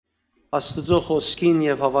Աստծո խոսքին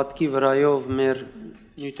եւ հավատքի վրայով մեր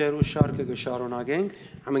նյութերու շարքը կշարունակենք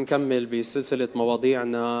عم نكمل بسلسلة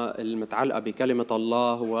مواضيعنا المتعلقة بكلمة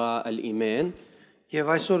الله والإيمان. եւ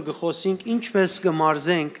այսօր կխոսենք ինչպես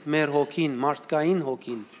կմարզենք մեր հոգին, մարդկային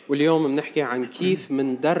հոգին։ واليوم بنحكي عن كيف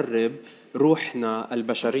مندرب روحنا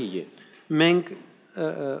البشرية. Մենք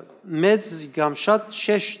մեծ կամ շատ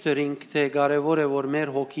շեշտ դրինք, թե կարեւոր է որ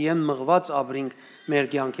մեր հոգիեն մղված ապրենք մեր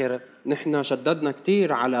կյանքերը։ نحن شددنا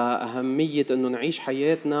كتير على أهمية إنه نعيش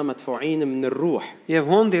حياتنا مدفوعين من الروح. Եվ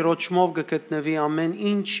հոն դիրոճմով կգտնվի ամեն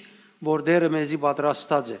ինչ, որ դերը մեզի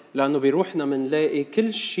պատրաստած է։ لأنه بروحنا منلاقي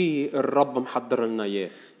كل شيء الرب محضر لنا إياه.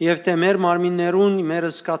 Եվ թե մեր մարմիններուն, մեր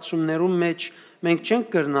զգացումներուն մեջ մենք չենք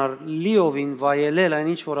կրնար լիովին վայելել այն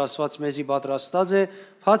ինչ որ Աստված մեզի պատրաստած է,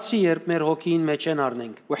 բացի երբ մեր հոգին մեջ են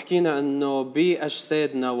առնենք։ وحكينا إنه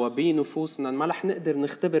بأجسادنا وبنفوسنا ما رح نقدر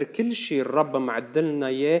نختبر كل شيء الرب معدلنا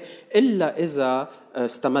إياه إلا إذا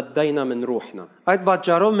استمدينا من روحنا. Այդ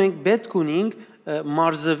պատճառով մենք պետք ունենք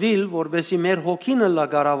մարզվել, որբեսի մեր հոգին լա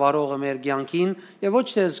գարավարողը մեր կյանքին եւ ոչ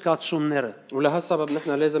թե զգացումները։ ولهالسبب نحن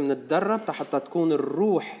لازم نتدرب حتى تكون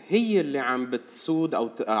الروح هي اللي عم بتسود أو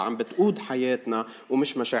عم بتقود حياتنا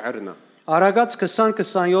ومش مشاعرنا. Արագած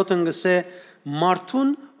 20-27-ն գսե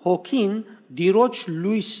մարդուն հոգին դիրոջ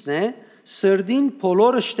լույսն է, սրդին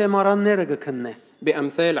բոլորը շտեմարանները կքննե։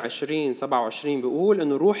 بأمثال 20:27 بيقول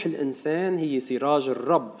إنه روح الإنسان هي سراج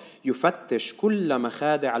الرب يفتش كل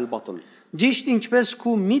مخادع البطن. Ճիշտ ինչպես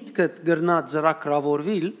քու միտքդ գրնա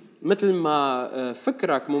ծրագրավորվել, مثل ما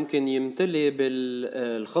فكرك ممكن يمتلي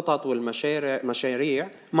بالخطط والمشاريع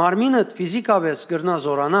մարմինդ ֆիզիկապես գրնա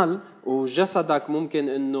զորանալ, وجسدك ممكن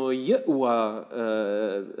إنه يقوى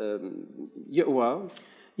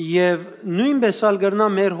եւ նույնպես ալ գրնա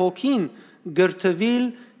մեր հոգին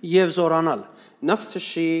գրթվել եւ զորանալ։ نفس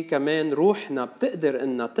الشيء كمان روحنا بتقدر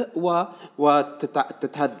إنها تقوى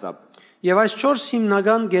وتتهذب. Եվ այս 4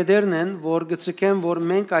 հիմնական գեդերն են, որ գծկեն, որ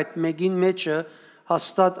մենք այդ մեկին մեջը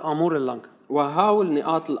հաստատ ամուր ենք։ وهاو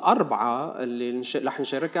النقاط الأربعة اللي رح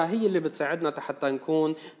نشاركها هي اللي بتساعدنا حتى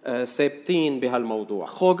نكون ثابتين بهالموضوع.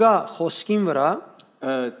 Խոգա խոսքին վրա,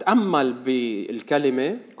 تأمل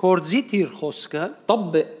بالكلمة، կորձի խոսքը,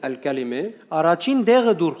 طبق الكلمة، առաջին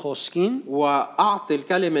դեղը դուր խոսքին, وأعطي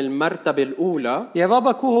الكلمة المرتبة الأولى، եւ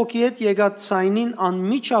ապա քու հոգի հետ եկած ցայնին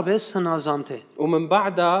անմիջապես հնազանդ է։ ومن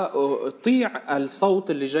بعدها طيع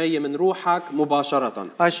الصوت اللي جاي من روحك مباشرة.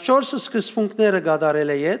 Այս 4 սկզբունքները գադարել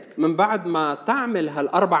է յետ, من بعد ما تعمل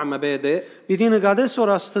هالأربع مبادئ պիտի նկատես որ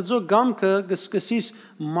Աստծո գամքը կսկսիս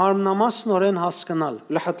մարմնամասնորեն հասկանալ,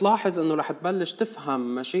 رح تلاحظ إنه رح تبلش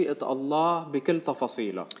تفهم مشيئة الله بكل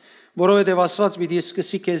تفاصيلها. որովհետեւ Աստված պիտի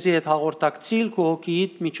սկսի քեզի հետ հաղորդակցիլ քու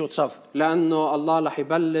հոգիիդ միջոցով։ لأنه الله رح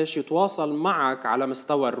يبلش يتواصل معك على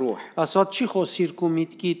مستوى الروح. Աստված չի խոսիր քու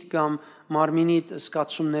միտքիդ կամ մարմինիդ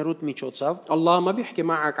զգացումներուդ միջոցով, الله ما بيحكي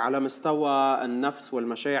معك على مستوى النفس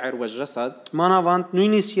والمشاعر والجسد. մանավանդ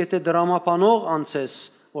նույնիսկ եթե դրամապանող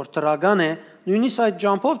անցես, որ տրագան է, նույնիսկ այդ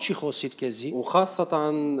ջամփով չի խոսիր քեզի, وخاصة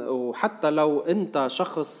وحتى لو أنت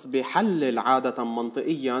شخص بيحلل عادة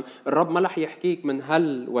منطقيا الرب ما رح يحكيك من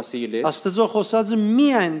هالوسيلة. Աստծո խոսածը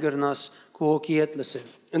միայն գրնաս քու հոգի հետ լսել։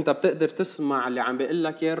 أنت بتقدر تسمع اللي عم بيقول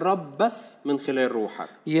لك يا الرب بس من خلال روحك.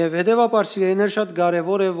 Եվ հետևաբար սիրելիներ շատ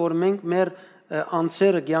կարևոր է որ մենք մեր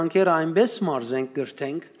անձերը, կյանքերը այնպես մարզենք,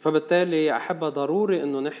 գրթենք, فبالتالي أحب ضروري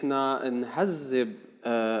إنه نحن نهذب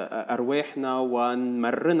أرواحنا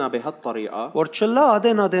ونمرنا بهالطريقة որ չլա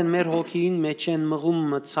ադեն մեր հոգին մեջ են մղում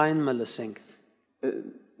մցային մլսենք։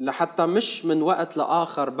 لحتى مش من وقت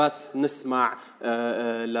لآخر بس نسمع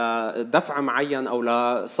لدفع معين أو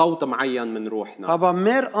لصوت معين من روحنا. Ապա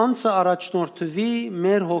մեր անձը առաջնորդվի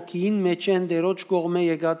մեր հոգին մեջ են դերոջ կողմը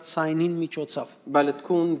եկած ցայնին միջոցով։ بل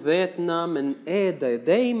تكون ذاتنا من قادة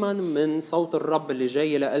دايما من صوت الرب اللي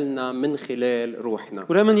جاي لنا من خلال روحنا.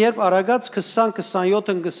 Ուրեմն երբ արագած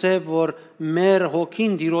 20-27-ն գսե որ մեր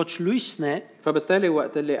հոգին դիրոջ լույսն է, فبالتالي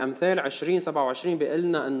وقت اللي أمثال 20:27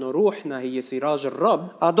 بيقلنا إنه روحنا هي سراج الرب،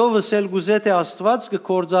 ադովսել գուզեթե Աստված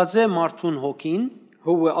կկործածե մարդուն հոգին,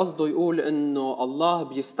 هو قصده يقول إنه الله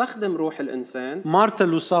بيستخدم روح الإنسان մարդը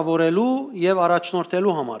լուսավորելու եւ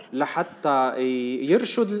առաջնորդելու համար։ لحتى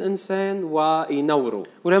يرشد الإنسان وينوره.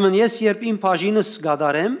 Ուրեմն ես երբ իմ բաժինս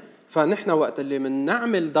գադարեմ, فنحن وقت اللي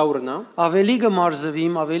منعمل دورنا ավելի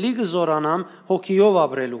կմարզվիմ, ավելի կզորանամ հոգիով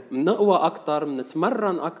ապրելու։ منقوى أكتر،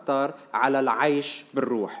 منتمرن أكتر على العيش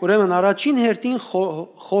بالروح. Ուրեմն առաջին հերթին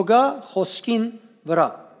խոգա խոսքին վրա։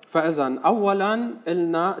 فإذا أولاً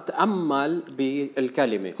قلنا تأمل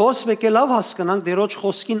بالكلمة. Խոս եկե լավ հասկանանք դերոջ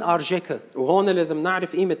խոսքին արժեքը وهون لازم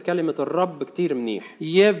نعرف قيمة كلمة الرب كتير منيح.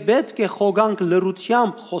 եւ պետք է խոգանք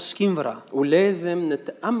լրությամբ խոսքին վրա ولازم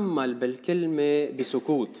نتأمل بالكلمة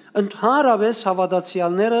بسكوت. ընդհանրապես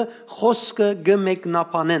հավատացյալները խոսքը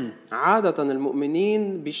գմեկնապանեն عادة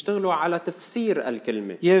المؤمنين بيشتغلوا على تفسير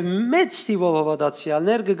الكلمة. եւ մեծ թիվով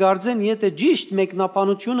հավատացյալներ կգարձեն եթե ճիշտ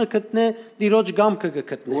մեկնապանությունը գտնե դիրոջ գամքը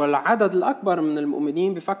կգտնե والعدد الأكبر من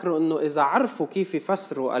المؤمنين بيفكروا إنه إذا عرفوا كيف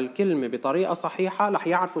يفسروا الكلمة بطريقة صحيحة رح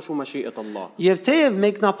يعرفوا شو مشيئة الله. եւ թեև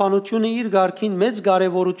մեկնապանությունը իր ղարքին մեծ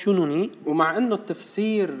կարեւորություն ունի ومع إنه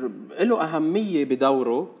التفسير له أهمية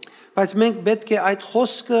بدوره բայց մենք պետք է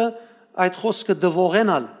այդ խոսքը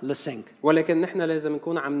դվողենալ լսենք ولكن نحن لازم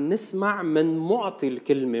نكون عم نسمع من معطي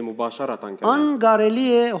الكلمة مباشرة كمان. անկարելի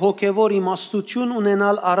է հոգեվոր իմաստություն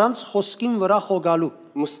ունենալ առանց խոսքին վրա խոգալու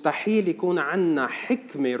مستحيل يكون عنا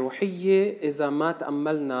حكمة روحية إذا ما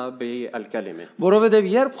تأملنا بالكلمة. որովհետեւ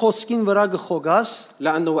երբ խոսքին վրա գխոգաս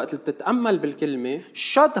لأنه وقت اللي بتتأمل بالكلمة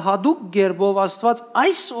շատ հadoop գերբով Աստված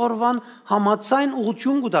այս օրվան համացայն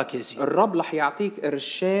ուղղություն կտա քեզի الرب رح يعطيك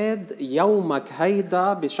إرشاد يومك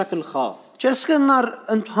هيدا بشكل خاص. Չես կնար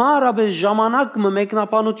ընդհանրապես ժամանակ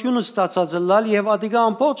մեկնապանությունը ստացած լալ եւ ադիգա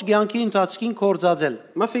ամբողջ կյանքի ընթացքին կորցածել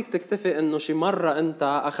ما فيك تكتفي إنه شي مرة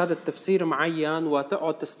أنت أخذت تفسير معين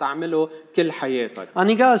وتقعد تستعمله كل حياتك.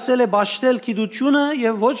 Անիգա ասել է ճաշտել գիտությունը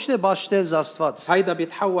եւ ոչ թե ճաշտել Աստված هيدا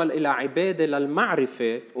بيتحول إلى عبادة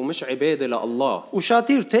للمعرفة ومش عبادة لله.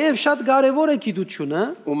 Ուշադիր թեև շատ կարեւոր է գիտությունը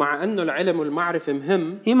ومع إنه العلم والمعرفة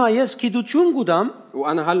مهم հիմա ես գիտություն գուտամ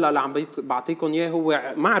وأنا هلا اللي عم بعطيكم إياه هو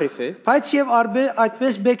معرفة բայց եւ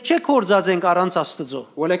այդպես բեք չէ կորցածենք առանց Աստծո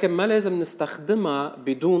ولكن ما لازم نستخدمها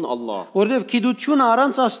بدون الله. որովհետեւ գիտությունը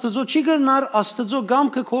առանց Աստծո չի գնար Աստծո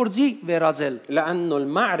գամքը կորցի վերածել لأنه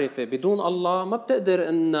المعرفة بدون الله ما بتقدر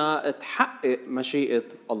إنها تحقق مشيئة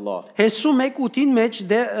الله. Հեսու 1:8-ին մեջ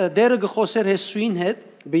դերը գխոսեր Հեսուին հետ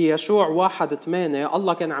بيشوع 1:8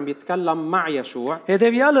 الله كان عم يتكلم مع يشوع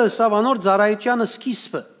հետեւյալը սավանոր ծառայությանը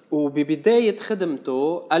սկիզբը وببداية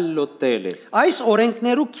خدمته قال له التالي. Այս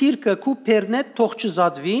օրենքներու քիրքը քու փերնետ թող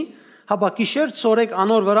չզադվի, հաբա գիշեր ծորեք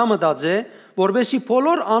անոր վրա մտածե, որբեսի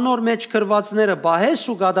բոլոր անոր մեջ կրվածները բահես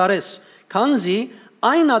ու գադարես, քանզի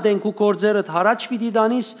այն ադեն քու կորձերդ հարաճ պիտի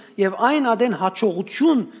դանիս եւ այն ադեն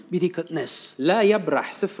հաջողություն պիտի գտնես لا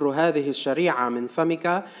يبرح سفر هذه الشريعة من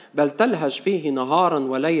فمك بل تلهج فيه نهارا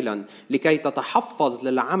وليلا لكي تتحفظ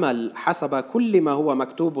للعمل حسب كل ما هو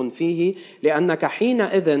مكتوب فيه لأنك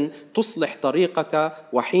حينئذ تصلح طريقك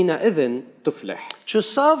وحينئذ تفلح.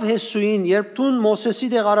 Չսավ Հեսուին, երբ դու Մոսեսի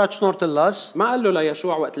դեղ առաջնորդը լաս, ما قال له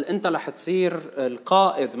ليشوع وقت اللي انت رح تصير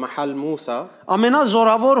القائد محل موسى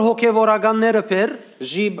ամենազորավոր հոգեվորականները փեր,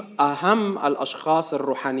 جيب أهم الأشخاص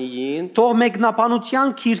الروحانيين թող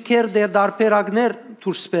մեկնաբանության քիրքեր դեր դարբերակներ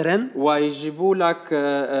դուրս բերեն, ويجيبوا لك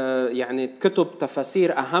يعني كتب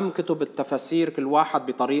تفاسير أهم كتب التفاسير كل واحد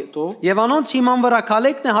بطريقته. եւ անոնց հիման վրա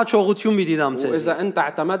կալեկն է հաջողություն պիտի դամ ցեզ։ وإذا أنت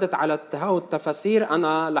اعتمدت على هاو التفاسير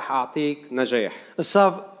أنا رح أعطيك نجاح.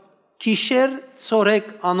 Սավ քիշեր ծորեք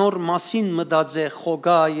անոր մասին մտածե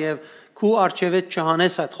խոգա եւ քու արչեվետ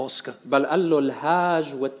չհանես այդ խոսքը։ بل قال له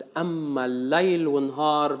الهاج وتأمل ليل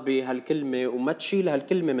ونهار بهالكلمة وما تشيل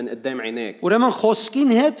هالكلمة من قدام عينيك. Ուրեմն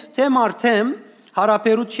խոսքին հետ թեմ արդեմ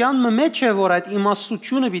հարաբերության մեջ է որ այդ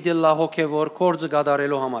իմաստությունը պիտի լա հոգեվոր կորձը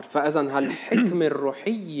գադարելու համար։ فإذا هالحكمة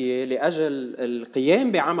الروحية لأجل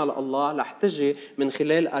القيام بعمل الله رح تجي من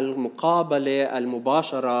خلال المقابلة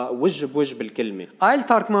المباشرة وجه بوجه بالكلمة. Այլ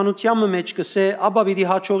թարգմանության մեջ կսե աբա պիտի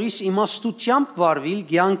հաջողիս իմաստությամբ վարվել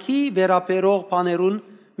ցանկի վերապերող բաներուն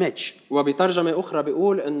մեջ։ وبترجمة أخرى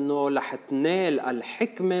بيقول إنه رح تنال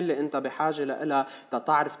الحكمة اللي أنت بحاجة لها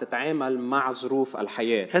تتعرف تتعامل مع ظروف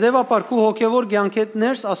الحياة. Հետևաբար քու հոգեվոր ցանկետ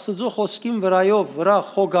ներս Աստծո խոսքին վրա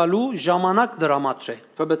խոգալու ժամանակ դրամատրե։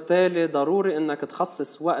 فبالتالي ضروري انك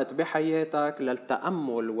تخصص وقت بحياتك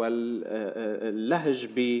للتأمل واللهج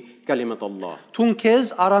بكلمة الله. Թուն քեզ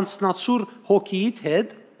առանցնացուր հոգիիդ հետ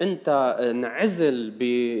انت انعزل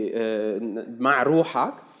مع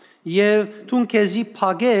روحك եւ թուն քեզի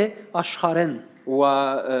փագե աշխարեն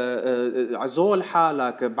وعزول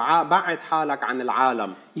حالك بعد حالك عن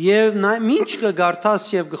العالم եւ ինչ կգարտաս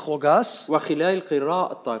եւ գխոգաս وخلال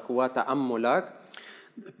قراءتك وتأملك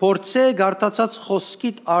փորձե գարտացած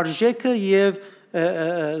խոսքիդ արժեքը եւ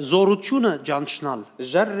زورتشونا جانشنال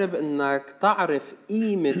جرب انك تعرف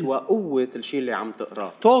قيمة وقوة الشيء اللي عم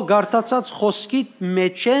تقراه. تو գարտացած խոսքիդ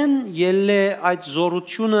մեջեն ելե այդ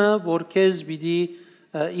զորությունը որ քեզ պիտի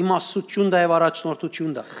իմաստություն դա եւ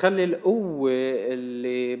առաջնորդություն դա։ خلي القوة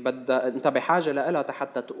اللي بدها انت بحاجة لها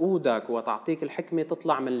حتى تقودك وتعطيك الحكمة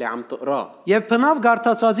تطلع من اللي عم تقراه. Եվ բնավ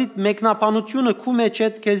գարտացածիդ մեկնաբանությունը քու մեջ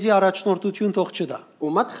այդ քեզի առաջնորդություն թող չդա։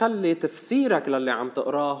 وما تخلي تفسيرك للي عم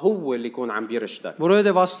تقراه هو اللي يكون عم بيرشدك.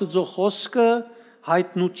 Որովհետեւ Աստուծո խոսքը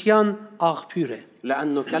հայտնության աղբյուր է։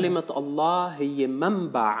 لأنه كلمة الله هي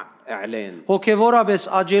منبع إعلان. Հոգևորապես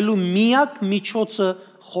աճելու միակ միջոցը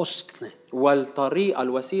խոսքն է։ والطريقة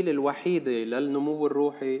الوسيلة الوحيدة للنمو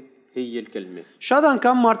الروحي هي الكلمة. Շատ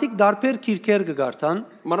անգամ մարդիկ դարբեր քիրքեր կգարտան,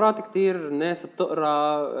 مرات كتير ناس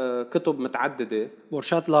بتقرا كتب متعددة որ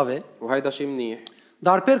շատ լավ է, وهيدا شيء منيح.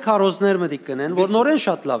 դարբեր քարոզներ մտիկ կնեն, որ նորեն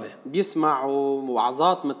շատ լավ է։ بيسمعوا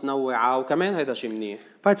وعظات متنوعة وكمان هيدا شيء منيح.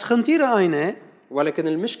 Բայց խնդիրը այն է, ولكن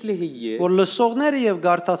المشكلة هي որ լսողները եւ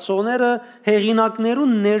գարտացողները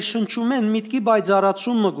հեղինակներուն ներշնչում են միտքի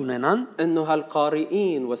բայձարացումը գունենան, انه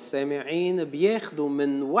هالقارئين والسامعين بياخذوا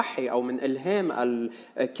من وحي او من الهام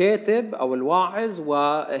الكاتب او الواعظ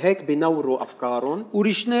وهيك بينوروا افكارهم.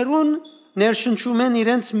 ուրիշներուն ներշնչում են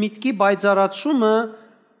իրենց միտքի բայձարացումը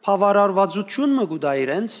բավարարվածություն մգուտա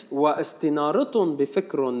իրենց, واستنارتهم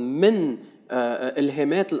بفكرهم من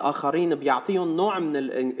الهامات الاخرين بيعطيهم نوع من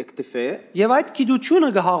الاكتفاء եւ այդ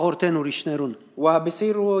գիտությունը կհաղորդեն ուրիշներուն։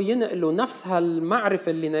 وبصيروا ينقلوا نفس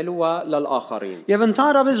هالمعرفة اللي نالوها للآخرين. Եվ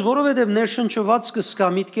ընդհանրապես որովհետեւ ներշնչված կսկա,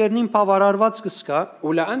 միտքերնին բավարարված կսկա,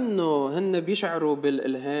 ولأنه هن بيشعروا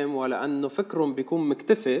بالإلهام ولأنه فكرهم بيكون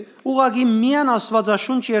مكتفي ուղղակի միան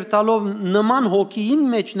Աստվածաշունչ երթալով նման հոգին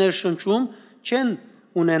մեջ ներշնչում չեն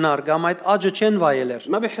ունենար կամ այդ աճը չեն վայելեր։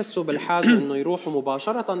 ما بيحسوا بالحاجة إنه يروحوا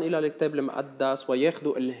مباشرة إلى الكتاب المقدس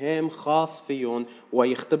وياخذوا إلهام خاص فيهم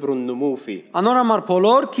ويختبروا النمو فيه. Անորամար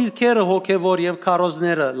բոլոր քիրքերը հոգևոր եւ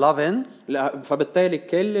քարոզները լավ են, فبالتالي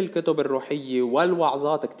كل الكتب الروحية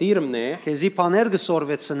والوعظات كتير منيح քեզի բաներ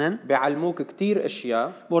կսորվեցնեն, بيعلموك كتير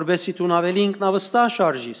أشياء որբեսի դու ավելի ինքնավստահ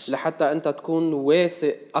շարժիս։ لحتى أنت تكون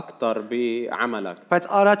واثق أكتر بعملك. Բայց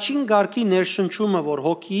առաջին ղարքի ներշնչումը, որ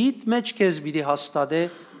հոգիիդ մեջ քեզ պիտի հաստատե,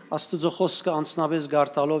 Աստուծո խոսքը անցնաբես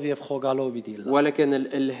գարտալով եւ խոգալով պիտի լա։ ولكن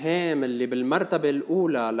الإلهام اللي بالمرتبة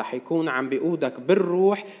الأولى رح يكون عم بيقودك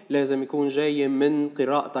بالروح لازم يكون جاي من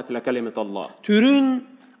قراءتك لكلمة الله. Թյուրին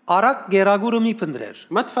արագ գերագուրը մի փնդրեր։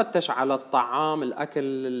 ما تفتش على الطعام الأكل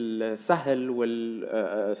السهل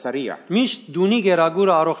والسريع. Միշտ դունի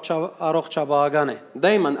գերագուրը առողջաբանական է։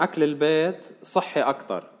 دايما أكل البيت صحي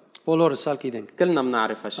أكتر. Բոլորս ալ գիտենք։ كلنا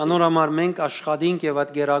بنعرف هالشيء. Անորամար մենք աշխատենք եւ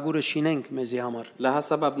այդ գերագուրը շինենք մեզի համար։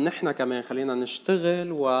 لهالسبب نحن كمان خلينا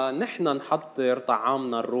نشتغل ونحن نحضر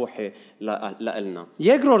طعامنا الروحي لإلنا.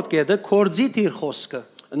 Երկրորդ կետը կորձի թիր խոսքը։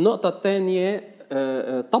 النقطة الثانية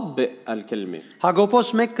طبق الكلمة.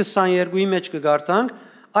 Հակոբոս 1:22-ի մեջ կգարտանք,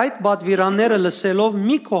 այդ բադվիրանները լսելով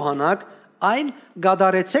մի կողանակ, այլ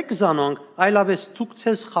գադարեցեք զանոնք, այլապես դուք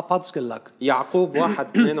ցես խապած գլակ։ يعقوب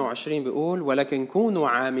 1:28 بيقول ولكن كونوا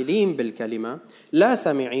عاملين بالكلمة لا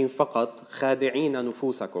سامعين فقط خادعين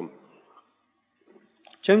نفوسكم.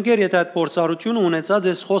 Չեմ կեր եթե այդ փորձառությունը ունեցած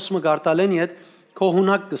ես խոսքը գարտալեն իդ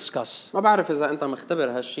կողունակ կսկաս։ ما بعرف إذا أنت مختبر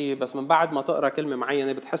هالشيء بس من بعد ما تقرأ كلمة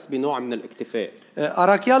معينة بتحس بنوع من الاكتفاء.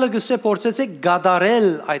 Արաքյալը գսե փորձեցեք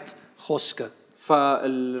գադարել այդ խոսքը։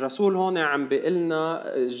 فالرسول هون عم بيقلنا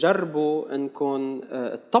جربوا انكم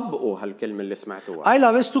تطبقوا هالكلمه اللي سمعتوها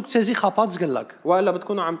Այլապես դուք ցեզի խապած գլակ։ والا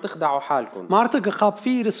بتكونوا عم تخدعوا حالكم. Մարդը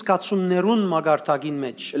կխապվի իր սկացումներուն մագարտագին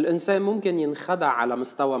մեջ։ الانسان ممكن ينخدع على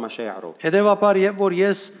مستوى مشاعره. Հետևաբար երբ որ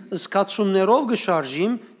ես սկացումներով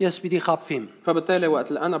գշարժիմ, ես պիտի խապվիմ։ فبالتالي وقت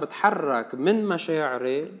اللي انا بتحرك من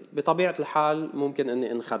مشاعري بطبيعه الحال ممكن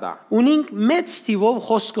اني انخدع. Ունենք մեծ թիվով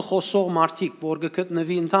խոսքը խոսող մարդիկ, որ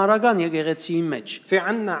գտնվի ընդհանրական եկեղեցիի մեջ։ في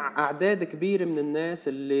عنا أعداد كبيرة من الناس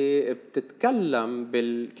اللي بتتكلم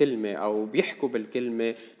بالكلمة أو بيحكوا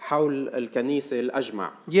بالكلمة حول الكنيسة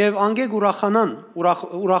الأجمع. Եվ անգեգ ուրախանան,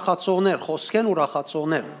 ուրախացողներ, խոսքեն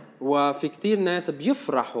ուրախացողներ։ وفي كتير ناس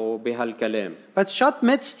بيفرحوا بهالكلام. Բայց շատ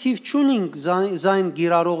մեծ թիվ չունենք զայն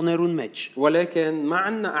գիրառողներուն մեջ։ ولكن ما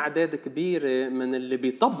عنا أعداد كبيرة من اللي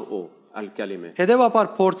بيطبقوا الكلمة. Հետևաբար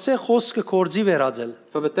փորձե խոսքը կորձի վերածել։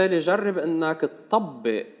 فبالتالي جرب انك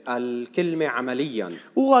تطبق الكلمة عمليا.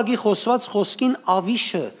 Ուղագի խոսված խոսքին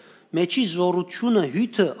ավիշը մեջի զորությունը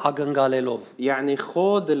հյութը ագնկալելով։ يعني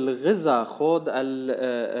خود الغذاء خود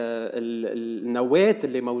النواة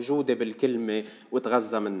اللي موجودة بالكلمة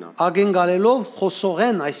وتغذى منها. Ագնկալելով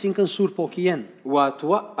խոսողեն, այսինքն Սուրբ Օքիեն։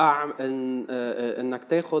 وتوقع انك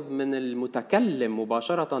تاخذ من المتكلم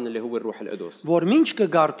مباشرة اللي هو الروح القدس. Որ ինչ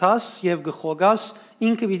կգարտաս եւ գխոգաս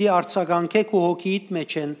ինքը պիտի արցականքեք ու հոգիիդ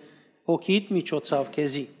մեջ են հոգիդ միջոցով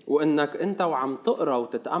քեզի։ وانك انت وعم تقرا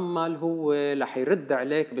وتتامل هو رح يرد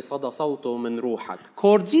عليك بصدى صوته من روحك.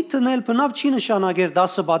 Կորձի տնել բնավ չի նշանակեր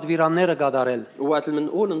 10 բադվիրանները գդարել։ وقت اللي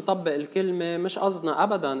بنقول نطبق الكلمه مش قصدنا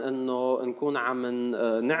ابدا انه نكون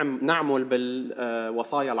عم نعمل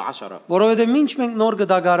بالوصايا العشره. Որովհետև ինչ մենք նոր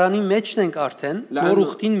գդագարանի մեջն ենք արդեն, նոր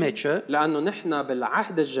ուխտին մեջը, لانه نحن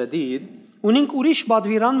بالعهد الجديد ունենք ուրիշ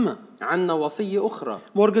բադվիրանմը, عندنا وصيه اخرى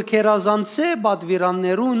որ գերազանցե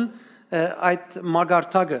բադվիրաններուն այդ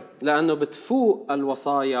մագարտակը, لانه بتفوق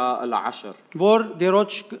الوصايا العشر որ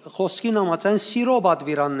դերոջ խոսքին համաձայն սիրո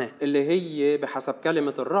բադվիրանն է։ اللي هي بحسب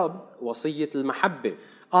كلمه الرب وصيه المحبه.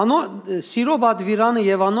 Անոր սիրո բադվիրանը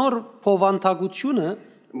եւ անոր փովանտագությունը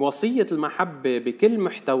وصيه المحبه بكل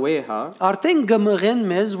محتواها արդեն գմղեն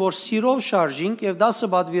մեզ, որ սիրով շարժինք եւ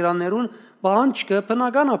 10 բադվիրաններուն բանջկը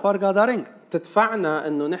բնականաբար գդարենք։ تدفعنا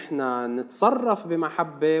انه نحن نتصرف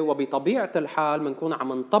بمحبه وبطبيعه الحال بنكون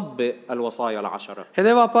عم نطبق الوصايا العشره.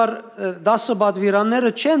 Հետևաբար 10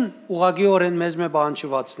 բադվիրանները չեն ուղղակիորեն մեզ մե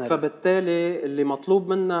բանջվածներ։ فبالتالي اللي مطلوب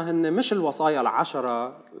منا هن مش الوصايا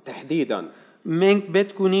العشره تحديدا. Մենք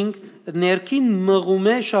պետք ունենք ներքին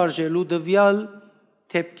մղումե շարժելու դվյալ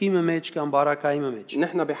թեփքի մեջ կամ բարակայի մեջ։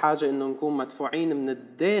 نحن بحاجه انه نكون مدفوعين من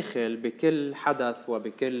الداخل بكل حدث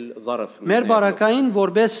وبكل ظرف. Մեր բարակային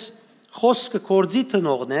որպես խոսքը կորձի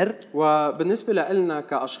տնողներ وبالنسبه لنا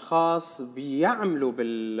كاشخاص بيعملوا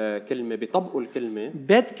بالكلمه بيطبقوا الكلمه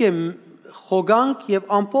պետք է խոգանք եւ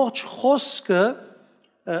ամբողջ խոսքը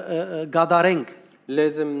գադարենք։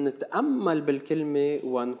 لازم نتامل بالكلمه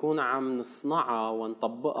ونكون عم نصنعها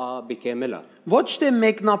ونطبقها بكاملها. Ոչ թե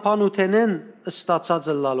մեկնաբանութենեն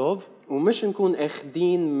ստացածը լալով, ومش نكون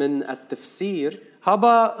اخذين من التفسير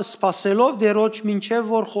հաբա սпасելով դերոջ մինչև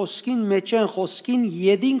որ խոսքին մեջ են խոսքին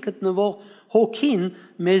յեդին գտնվող հոգին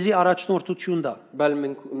մեզի առաջնորդություն դա։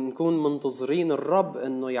 بل نكون منتظرين الرب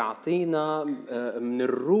انه يعطينا من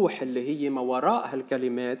الروح اللي هي ما وراء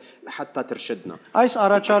هالكلمات لحتى ترشدنا. Այս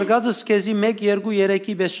առաջարկածս քեզի 1 2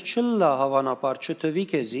 3-ի պես չլա հավանաբար չթվի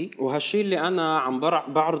քեզի, وهالشيء اللي انا عم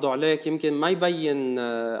بعرضه عليك يمكن ما يبين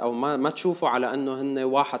او ما تشوفه على انه هن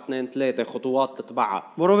 1 2 3 خطوات تتبعها.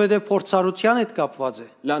 որովհետև փորձառության հետ կապված է։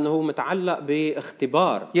 لانه هو متعلق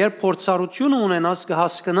باختبار. Երբ փորձառություն ունենաս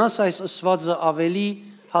կհասկնաս այս ըսվածը ավելի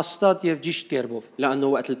հաստատ եւ ճիշտ կերպով։ لانه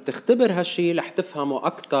وقت اللي بتختبر هالشيء رح تفهمه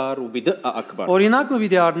اكثر وبدقه اكبر. Օրինակ մի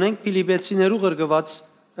վիդեո առնենք Ֆիլիպեցիներու գրգված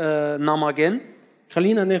նամակեն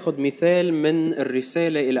خلينا ناخذ مثال من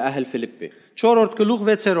الرساله الى اهل فيليبي 4-րդ գլուխ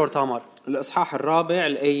 6-րդ համար։ الاصحاح الرابع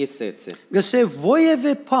الايه السادسه. Գսե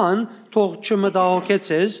ովևէ բան թող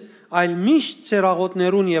չմտահոգեցես, այլ միշտ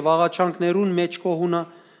ծերաղոտներուն եւ աղաչանքներուն մեջ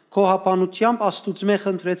կողապանությամբ աստուծմե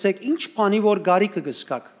խնդրեցեք, ինչ բանի որ գարիքը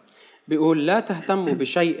գսկակ։ بيقول لا تهتموا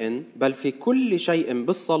بشيء بل في كل شيء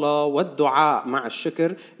بالصلاة والدعاء مع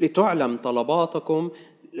الشكر لتعلم طلباتكم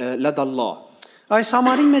لدى الله. Այս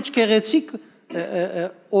համարի մեջ գեղեցիկ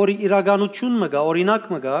իրականություն մգա,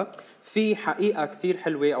 օրինակ մգա, في حقيقة كتير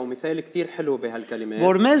حلوة أو مثال كتير حلو بهالكلمات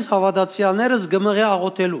որ մեզ հավատացյալներս գմղե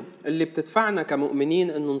աղոթելու։ اللي بتدفعنا كمؤمنين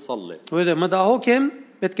إنه نصلي. Որովհետև մտահոգ եմ,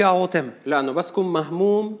 պետք է աղոթեմ։ لأنه بس كون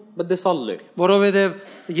مهموم بدي صلي. Որովհետև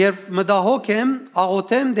երբ մտահոգ եմ,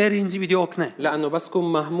 աղոթեմ, դեր ինձ պիտի օգնե։ لأنه بس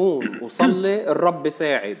كون مهموم وصلي الرب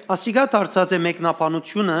بيساعد. Ասիկա դարձած է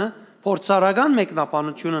մեկնաբանությունը, փորձարական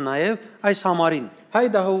մեկնաբանությունը նաև այս համարին։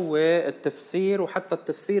 هيدا هو التفسير وحتى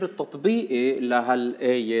التفسير التطبيقي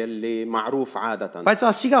لهالآية اللي معروف عادة. Բայց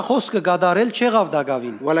ասիկա խոսքը գադարել չեղավ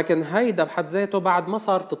դակավին։ ولكن هيدا بحد ذاته بعد ما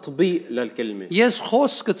صار تطبيق للكلمة. Ես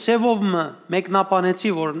խոսքը ծևով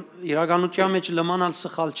մեկնաբանեցի, որ իրականության մեջ լմանալ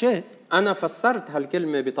սխալ չէ, أنا فسرت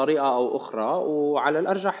هالكلمة بطريقة أو أخرى وعلى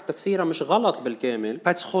الأرجح تفسيرها مش غلط بالكامل.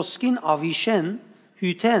 բայց խոսքին ավիշեն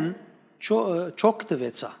հյութեն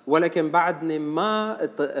չոկտվեցա։ ولكن بعدني ما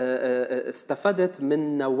استفدت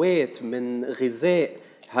من نواة من غذاء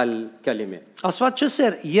هالكلمة. Աստված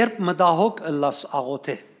չսեր, երբ մտահոգ լաս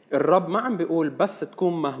աղոթե։ الرب ما عم بيقول بس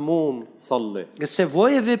تكون مهموم صلي. Գսե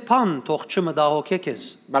ովևէ բան թող չմտահոգեք։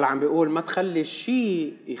 بل عم بيقول ما تخلي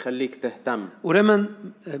شيء يخليك تهتم. Ուրեմն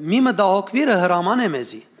մի մտահոգվիրը հրաման է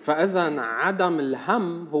մեզի։ فإذا عدم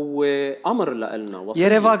الهم هو أمر لنا وصية.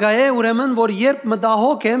 Երևակայ է ուրեմն որ երբ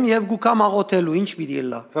մտահոգ եմ եւ գուկամ աղոթելու ինչ պիտի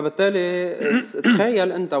լա։ فبالتالي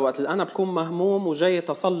تخيل أنت وقت اللي أنا بكون مهموم وجاي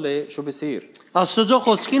تصلي شو بصير؟ Աստծո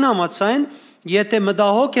խոսքին համաձայն, եթե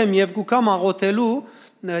մտահոգ եմ եւ գուկամ աղոթելու,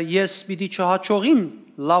 ես պիտի չհաճողիմ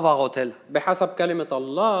լավ աղոթել։ بحسب كلمة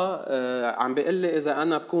الله عم بيقول لي إذا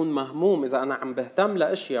أنا بكون مهموم إذا أنا عم بهتم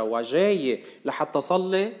لأشياء وجاي لحتى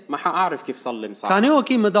صلي ما حأعرف كيف صلي مصح. Քանի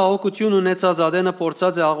օքի մտահոգություն ունեցած ադենը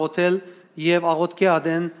փորձած է աղոթել եւ աղոթքի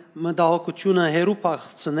ադեն մտահոգությունը հերու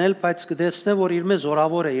փախցնել, բայց կդեսնե, որ իր մեզ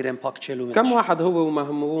զորավոր է իրեն փախչելու մեջ։ كم واحد هو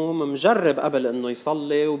مهموم مجرب قبل انه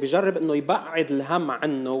يصلي وبيجرب انه يبعد الهم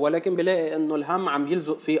عنه ولكن بيلاقي انه الهم عم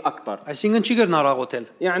يلزق فيه اكثر. Այսինքն չի գտնար աղոթել։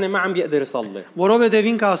 يعني ما عم بيقدر يصلي.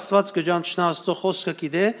 Որովհետև ինքը Աստված կճանչնա Աստծո խոսքը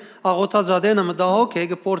գիտե, աղոթածադենը մտահոգ է,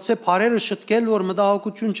 կփորձե բարերը շտկել, որ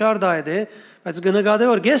մտահոգություն չար դայ, բայց կնկատե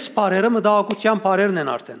որ գես բարերը մտահոգության բարերն են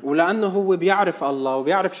արդեն։ ولانه هو بيعرف الله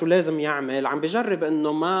وبيعرف شو لازم يعمل عم بيجرب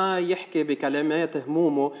انه ما يحكي بكلمات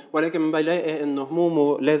همومه ولكن بيلاقي انه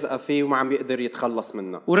همومه لازقه فيه وما عم بيقدر يتخلص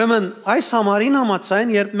منها. Ուրեմն այս համարին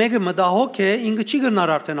համաձայն, երբ մեկը մտահոգ է, ինքը չի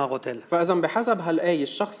գտնար արդեն աղոթել։ فاذا بحسب هالايه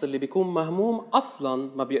الشخص اللي بيكون مهموم اصلا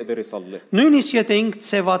ما بيقدر يصلي. Նույնիսկ եթե ինքը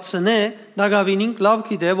ծեվացնե, դակավին ինքը լավ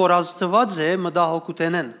գիտե, որ Աստված է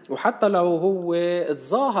մտահոգութենեն։ وحتى لو هو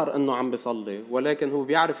تظاهر انه عم بيصلي ولكن هو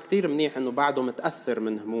بيعرف كثير منيح انه بعده متاثر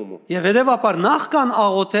من همومه. Եվ հետևաբար նախքան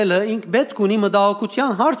աղոթելը ինքը պետք ունի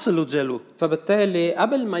մտահոգության հարցը լուծելու։ فبالتالي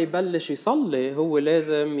قبل ما يبلش يصلي هو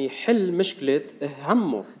لازم يحل مشكله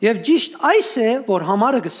همه. Եվ ճիշտ այս է, որ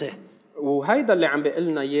համարը գսե։ وهيدا اللي عم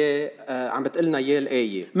بيقلنا اياه عم بتقلنا اياه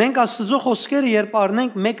الايه. Մենք Աստծո խոսքերը երբ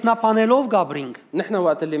առնենք մեկնաբանելով Գաբրինգ։ نحن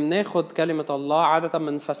وقت اللي بناخذ كلمه الله عاده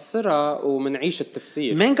بنفسرها وبنعيش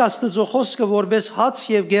التفسير. Մենք Աստծո խոսքը որպես հաց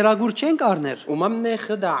եւ գերագուր չենք առներ։ وما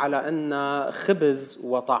بناخذها على انها خبز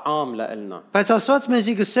وطعام لإلنا. Բայց Աստված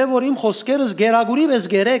մեզի գսե, որ իմ խոսքերս գերագուրի պես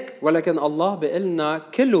գերեք։ ولكن الله بيقلنا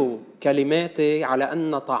كلوا كلماتي على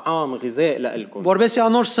أن طعام غذاء لإلكم Որպես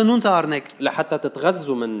անոր սնունդ առնեք։ لحتى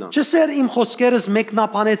تتغذوا منها. Չսեր իմ խոսքերս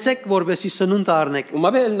մեկնաբանեցեք, որպեսի սնունդ առնեք։ وما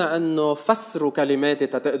بيقلنا أنه فسروا كلماتي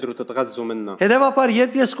تتقدروا تتغذوا منها. Հետևաբար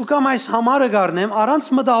երբ ես կուկամ այս համարը գարնեմ,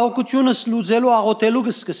 առանց մտահոգությունս լուծելու աղոթելու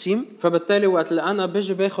կսկսիմ, فبالتالي وقت اللي أنا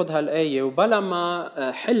بيجي باخد هالآية وبلا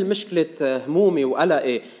ما حل مشكلة همومي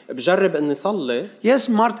وقلقي بجرب إني صلي. ես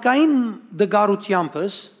մարդկային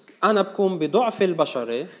դգարությանս أنا بكون بضعف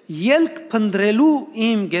البشري ելք փնդրելու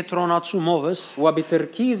իմ գետրոնացումովս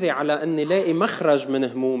وبتركيزي على إني لاقي مخرج من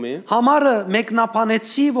همومي. համարը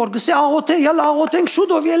մեկնաբանեցի, որ գսե աղոթե, յալ աղոթենք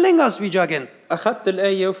շուտով ելենք աս վիճակեն։ أخذت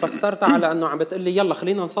الآية وفسرتها على أنه عم بتقلي يلا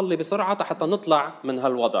خلينا نصلي بسرعة حتى نطلع من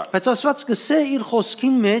هالوضع. Բայց Աստված գսե իր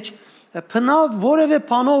խոսքին մեջ փնավ որևէ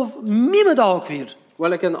բանով մի մտահոգվիր։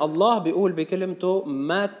 ولكن الله بيقول بكلمته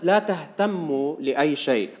ما لا تهتموا لأي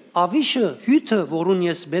شيء. Ավիշը հյութը, որուն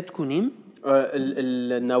ես պետք ունիմ,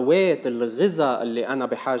 النواة الغذاء اللي أنا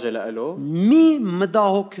بحاجة له մի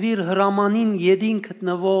մտահոգվիր հրամանին յեդին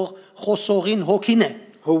գտնվող խոսողին հոգին է։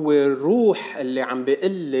 هو الروح اللي عم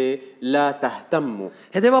بيقلي لا تهتموا.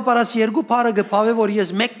 Հետևաբար աս երկու բառը գփավե, որ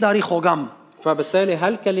ես 1 տարի խոգամ։ فبالتالي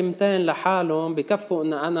هالكلمتين لحالهم بكفوا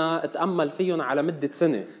ان انا اتامل فيهم على مده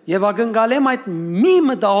سنه. Եվ ակնկալեմ այդ մի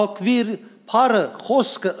մտահոգվիր բառը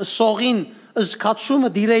խոսքը սողին զգացումը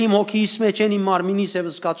դիրեիմ հոգիս մեջ են իմ մարմինիս եւ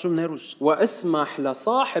զգացումներուս։ واسمح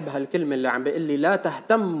لصاحب هالكلمه اللي عم بيقول لي لا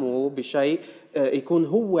تهتموا بشيء يكون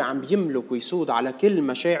هو عم يملك ويسود على كل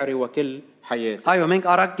مشاعري وكل حياتي. Այո, մենք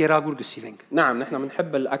արագ գերագուր գսիրենք։ نعم نحن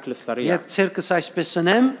بنحب الاكل السريع. Երբ ցերկս այսպես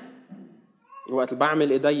սնեմ, وقت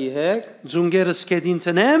بعمل ايدي هيك ձունգերս կեդին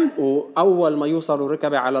տնեմ, واول ما يوصلوا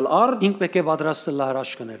ركبي على الارض ինք պետք է պատրաստ լա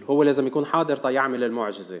հրաշքնելու։ هو لازم يكون حاضر يعمل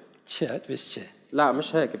المعجزه. Չէ, այդպես չէ։ لا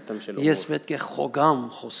مش هيك بتمشي الامور. Ես պետք է խոգամ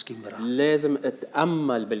խոսքի վրա։ لازم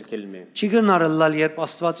اتامل بالكلمه. Չի գնարելալ, երբ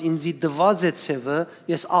Աստված ինձի դված է ցևը,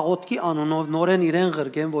 ես աղոթքի անունով նորեն իրեն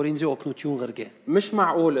ղրգեմ, որ ինձի օգնություն ղրգե։ مش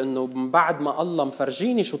معقول انه من بعد ما الله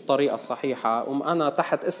مفرجيني شو الطريقه الصحيحه انا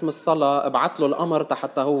تحت اسم الصلاه ابعث له الامر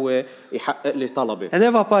حتى هو يحقق لي طلبي.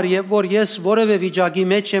 Հետևաբար, երբ որ ես որևէ վիճակի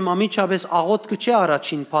մեջ եմ, ամիջապես աղոթքը չի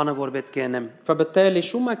առաջին բանը, որ պետք է անեմ։ فبالتالي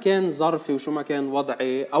شو ما كان ظرفي وشو ما كان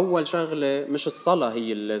وضعي اول شغله مش الصلاه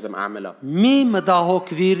هي اللي لازم اعملها. Մի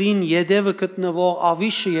մտահոգվիրին յետևը գտնվող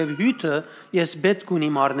ավիշը եւ հյութը ես պետք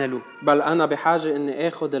ունիմ առնելու։ بل انا بحاجه اني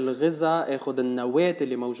اخذ الغذاء اخذ النواه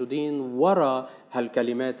اللي موجودين ورا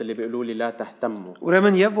هالكلمات اللي بيقولوا لي لا تهتموا.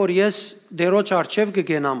 Ուրեմն եւ որ ես դերոջ արչեւ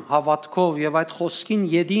կգենամ հավատքով եւ այդ խոսքին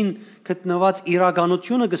յետին գտնված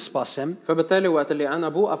իրականությունը կսպասեմ, فبالتالي وقت اللي انا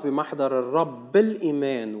بوقف بمحضر الرب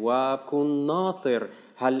بالايمان وبكون ناطر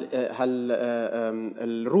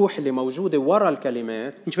الروح اللي موجوده ورا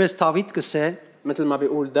الكلمات ինչպես Դավիթ կսե, مثل ما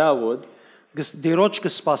بيقول داود դերոջ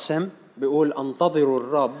կսպասեմ, بيقول انتظروا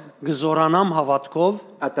الرب գզորանամ հավատքով,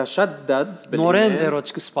 اتشدد նորեն بالايمان դերոջ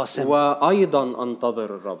կսպասեմ։ وايضا انتظر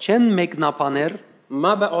الرب. Չեմ մեկնաբաներ,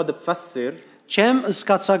 ما بقعد بفسر չեմ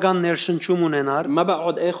զգացական ներշնչում ունենար, ما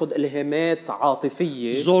بقعد اخذ الهامات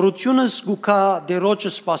عاطفيه զորությունս գուքա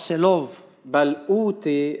դերոջը սпасելով بل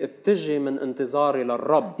قوتي بتجي من انتظاري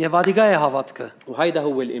للرب. Եվ ադիգա է հավատքը։ وهيدا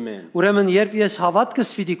هو الإيمان. Ուրեմն երբ ես հավատքս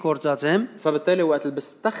պիտի կործածեմ, فبالتالي وقت اللي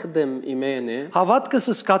بستخدم إيماني հավատքս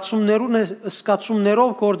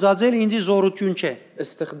սկացումներով կործածել ինձ զորություն չէ։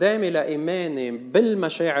 استخدامي لإيماني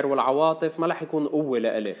بالمشاعر والعواطف ما رح يكون قوة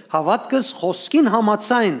لإلي. Հավատքս խոսքին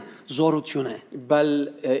համացայն զորություն է։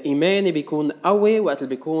 بل إيماني بيكون قوي وقت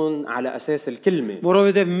اللي بيكون على أساس الكلمة.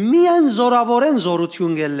 Որովհետև միայն զորավորեն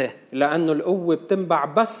զորություն գելլե։ لأنه القوة بتنبع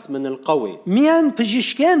بس من القوي. Միայն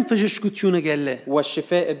բժիշկեն բժշկությունը գելլե։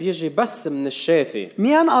 والشفاء بيجي بس من الشافي.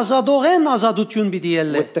 Միայն ազատողեն ազատություն պիտի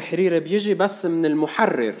ելլե։ والتحرير بيجي بس من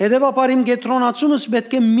المحرر. Հետևաբար իմ գետրոնացումս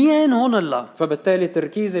պետք է միայն հոնլա։ فبالتالي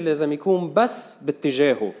تركيزي لازم يكون بس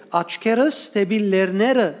باتجاهه. Աչքերս դեպի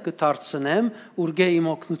լեռները կդարձնեմ, ուրգե իմ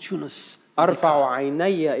օգնությունս։ أرفع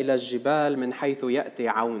عيني إلى الجبال من حيث يأتي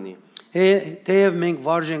عوني. Թեև մենք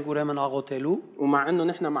վարժ ենք ուրեմն աղոթելու, ومع انه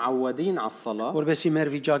نحن معودين على الصلاه որովհետեւ մեր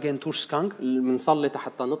վիճակեն դուրս գանք, بنصلي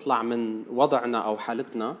حتى نطلع من وضعنا او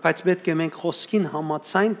حالتنا، բայց պետք է մենք խոսքին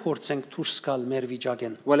համացայն փորձենք դուրս գալ մեր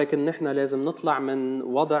վիճակեն։ ولكن نحن لازم نطلع من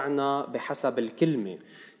وضعنا بحسب الكلمه.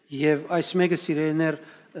 Եվ այս մեկը սիրելիներ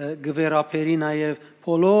գվերապերի նաև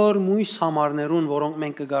բոլոր մույս համարներուն, որոնք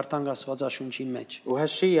մենք կգարտանք Աստվածաշունչի մեջ։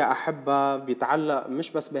 وهالشيء يا احبه بيتعلق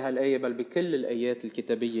مش بس بهالايه بل بكل الايات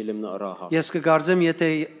الكتابيه اللي بنقراها. Ես կգարձեմ, եթե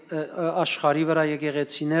աշխարհի վրա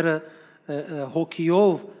եկեղեցիները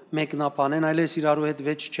հոգիով մեկնաբանեն, այլես իրարու հետ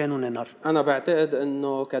վեճ չեն ունենար։ انا بعتقد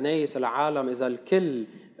انه كنايس العالم اذا الكل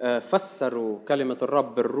فسروا كلمة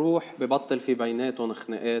الرب بالروح ببطل في بيناتهم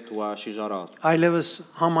خناقات وشجارات. Այլևս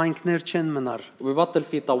համայնքներ չեն մնար, وببطل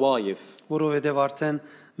في طوايف. որովհետև արդեն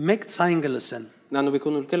մեկ ցայն կլսեն։ لأنه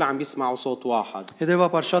بيكونوا الكل عم بيسمعوا صوت واحد.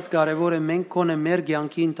 Հետևաբար շատ կարևոր է մենք կոնե մեր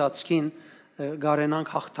կյանքի ընթացքին գարենանք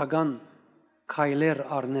հաղթական քայլեր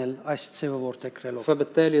առնել այս ցևը որտեքրելով։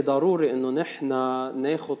 فبالتالي ضروري إنه نحن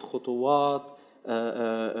ناخد خطوات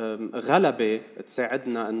غلبة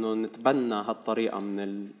تساعدنا إنه نتبنى هالطريقة من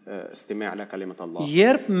الاستماع لكلمة الله.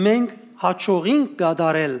 Երբ մենք հաջողին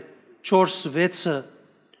կդարել 4-6-ը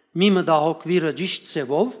մի մտահոգվիրը ճիշտ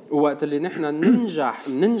ցևով, وقت اللي نحن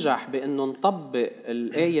ننجح بإنه نطبق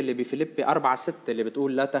الآية اللي بفيليبي 4:6 اللي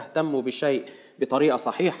بتقول لا تهتموا بشيء بطريقة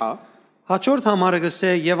صحيحة. հաջորդ համարը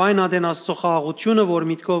գսե եւ այն ադեն Աստծո խաղաղությունը, որ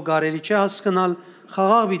միտքով կարելի չէ հասկանալ,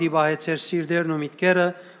 խաղաղ պիտի բահեցեր սիրտերն ու միտքերը,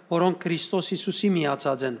 որոնք Քրիստոս Հիսուսի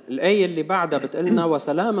միացած են։ الآية اللي بعدها بتقلنا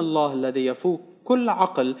وسلام الله الذي يفوق كل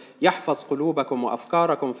عقل يحفظ قلوبكم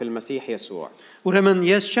وأفكاركم في المسيح يسوع. Ուրեմն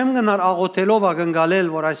ես չեմ գնար աղոթելով ակնկալել,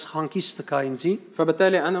 որ այս խանքիստը կա ինձի,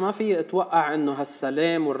 فبالتالي أنا ما في أتوقع إنه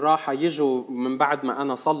هالسلام والراحة يجوا من بعد ما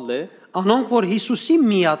أنا صلي، անոնք որ Հիսուսի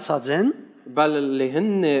միացած են, بل اللي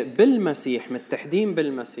هن بالمسيح متحدين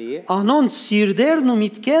بالمسيح անոնց սիրտերն ու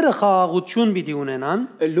միտքերը խաղաղություն պիտի ունենան,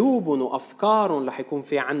 قلوبهم وأفكارهم رح يكون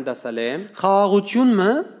في عندها سلام.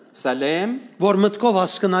 խաղաղությունը, سلام որ մտքով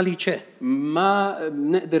հասկանալի չէ։ ما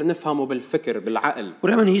بنقدر نفهمه بالفكر بالعقل.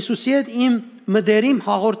 Ուրեմն Հիսուսի հետ իմ մդերիմ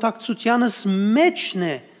հաղորդակցությանս մեջն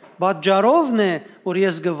է, բաժարովն է, որ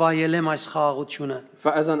ես գվայելեմ այս խաղաղությունը։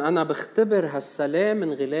 فإذا أنا بختبر هالسلام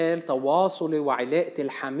من خلال تواصلي وعلاقتي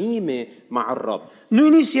الحميمة مع الرب.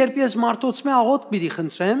 Նույնիսկ երբ ես մարդոց մե աղոթ պիտի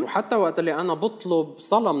խնդրեմ, وحتى وقت اللي أنا بطلب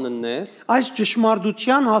صلاة من الناس այս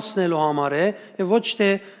ճշմարտության հասնելու համար է, եւ ոչ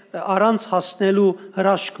թե առանց հասնելու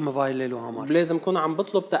հրաշք մվայելելու համար։ لازم كون عم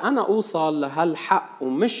بطلب تا أنا أوصل لهالحق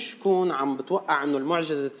ومش كون عم بتوقع إنه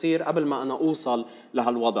المعجزة تصير قبل ما أنا أوصل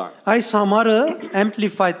لهالوضع. Այս համարը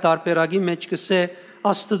amplified տարբերակի մեջ կսե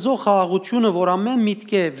Աստծո խաղաղությունը, որ ամեն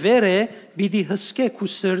միտքը վեր է, պիտի հսկե քու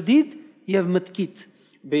սրդիդ եւ մտքիդ։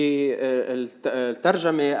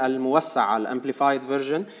 بالترجمة الموسعة الامبليفايد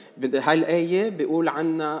فيرجن هاي الآية بيقول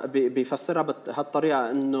عنا بيفسرها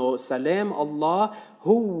بهالطريقة إنه سلام الله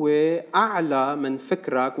هو أعلى من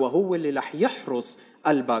فكرك وهو اللي رح يحرس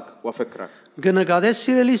قلبك وفكرك. Գնկադես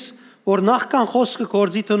սիրելիս, որ նախքան խոսքը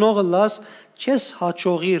կորձի տնողը լաս, չես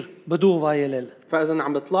հաջողիր բդու վայելել։ فإذا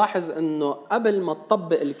عم بتلاحظ إنه قبل ما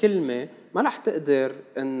تطبق الكلمة ما رح تقدر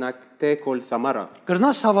إنك تاكل ثمرة.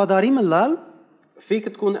 Գրնաս հավատարիմը լալ, فيك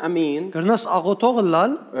تكون أمين، գրնաս աղոթողը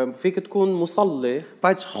լալ, فيك تكون مصلي،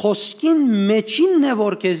 բայց խոսքին մեջինն է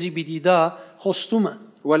որ քեզի պիտի դա խոստումը։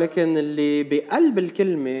 ولكن اللي بقلب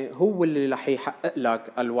الكلمة هو اللي رح يحقق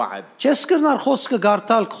لك الوعد. Չես կրնար խոսքը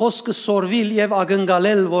գարտալ, խոսքը սորվիլ եւ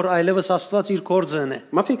ագնկալել, որ այլևս Աստված իր կորձն է։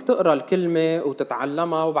 ما فيك تقرأ الكلمة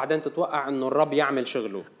وتتعلمها وبعدين تتوقع إنه الرب يعمل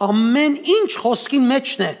شغله. Ամեն ինչ խոսքին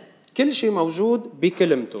մեջն է։ كل شيء موجود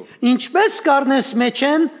بكلمته. Ինչպես կառնես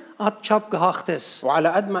մեջեն, ատչափ կհաղթես։ وعلى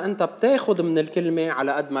قد ما انت بتاخد من الكلمة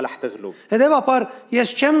على قد ما رح تغلب. Հետևաբար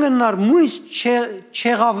ես չեմ գնար մույս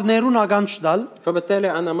չեղավներուն ականջ տալ,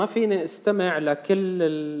 فبالتالي انا ما فيني استمع لكل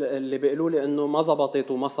اللي بيقولوا لي انه ما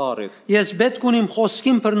زبطت وما صارت، ես պետք ունիմ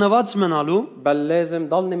խոսքին բռնված մնալու, بل لازم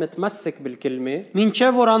ضلني متمسك بالكلمة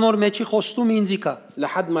մինչև որ անոր մեջի խոստումը ինձիկա։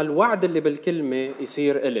 لحد ما الوعد اللي بالكلمة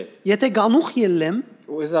يصير إلي. Եթե գանուխ ելեմ,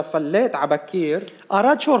 وإذا فليت عبكير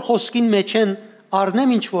առաջ որ խոսքին մեջ են առնեմ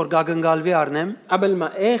ինչ որ գագնգալվի առնեմ, قبل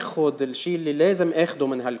ما اخذ الشيء اللي لازم اخذه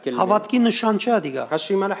من هالكلمة، հավատքի նշան չէ դիգա։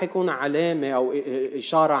 هالشيء ما رح يكون علامة او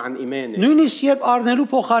اشارة عن ايماني. Նույնիսկ երբ առնելու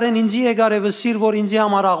փոխարեն ինձի եկար է վսիր, որ ինձի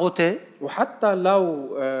համար աղոտ է, وحتى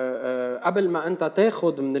لو قبل ما انت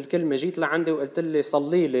تاخذ من الكلمة جيت لعندي وقلت لي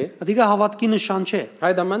صلي لي، դիգա հավատքի նշան չէ,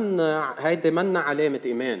 هيدي منا علامة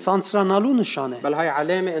ايمان، ցանցրանալու նշան է։ بل هاي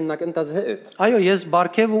علامة انك انت زهقت. Այո, ես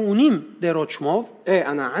բարգև ունիմ դերոճմով,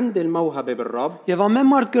 ايه انا عندي الموهبة بالرب، եւ ամեն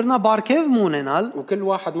մարդ կրնա բարգև ունենալ, وكل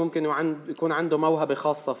واحد ممكن يكون عنده موهبة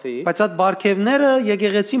خاصة فيه. բայց այդ բարգևները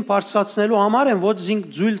եկեղեցին բարձրացնելու համար են, ոչ զինք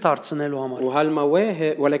ձույլ դարձնելու համար։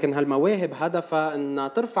 وهالمواهب ولكن هالمواهب هدفها انها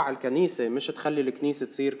ترفع الكنيسة مش تخلي الكنيسة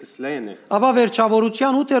تصير كسلانة. Ապա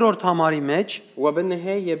վերջավորության 8-րդ համարի մեջ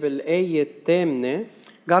وبالنهاية بالآية الثامنة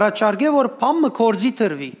գարաչարգե որ փամը կորձի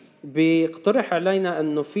տրվի։ بيقترح علينا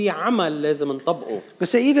انه في عمل لازم نطبقه.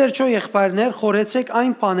 Գսե ի վերջո եղբայրներ, խորեցեք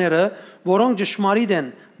այն բաները, որոնք ճշմարիտ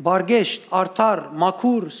են, բարգեշտ, արդար,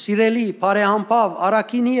 մաքուր, սիրելի, բարեհամբավ,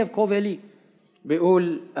 արաքինի եւ կովելի։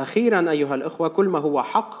 بيقول أخيرا أيها الأخوة كل ما هو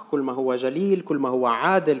حق، كل ما هو جليل، كل ما هو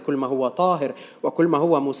عادل، كل ما هو طاهر، وكل ما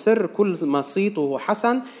هو مسر، كل ما صيته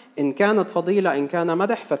حسن، إن كانت فضيلة إن كان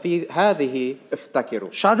مدح ففي هذه افتكروا.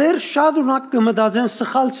 Շատեր շարունակ կմտածեն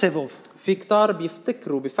սխալ ցևով։ في كتار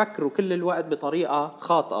بيفكروا كل الوقت بطريقة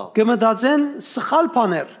خاطئة، Կմտածեն սխալ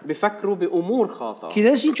բաներ։ بيفكروا بأمور خاطئة.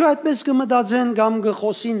 Գիտես ինչու այդպես կմտածեն կամ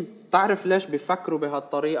կխոսին, تعرف ليش بيفكروا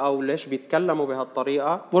بهالطريقة وليش بيتكلموا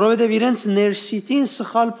بهالطريقة؟ որովհետեւ իրենց ներսիտին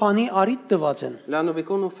սխալ բանի արիտ տված են։ لأنه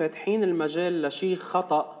بيكونوا فاتحين المجال لشيء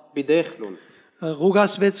خطأ بداخلهم.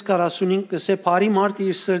 Ղուգաս 6:45 կսե բարի մարդ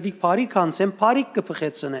իր սրդիկ բարի կանցեն, բարիք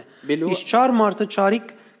կփխեցնե։ Իսկ չար մարդը չարիք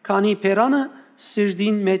քանի փերանը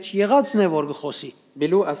սրդին մեջ եղածն է որ գխոսի։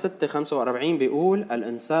 بلوقا 6:45 بيقول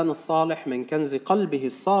الإنسان الصالح من كنز قلبه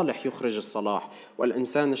الصالح يخرج الصلاح،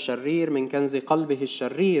 والإنسان الشرير من كنز قلبه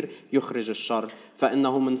الشرير يخرج الشر،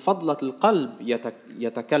 فإنه من فضلة القلب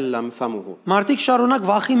يتكلم فمه. Մարդիկ շարունակ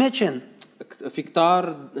վախի մեջ են, في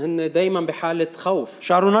كتار هن دايما بحالة خوف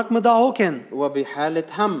շարունակ մտահոգ են, وبحالة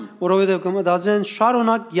هم، որովհետեւ կմտածեն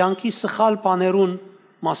շարունակ յանքի սխալ բաներուն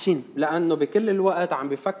մասին։ لأنه بكل الوقت عم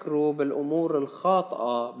بيفكروا بالأمور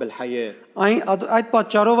الخاطئة بالحياة. Այդ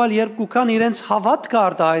պատճառով ալ երբ կուքան իրենց հավատքը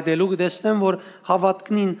արտահայտելու կտեսնեն որ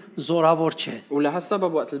հավատքնին զորավոր չէ։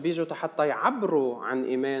 ولهالسبب وقت اللي بيجوا حتى يعبروا عن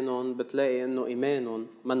إيمانهم بتلاقي إنه إيمانهم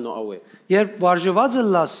منه قوي. Երբ վարժված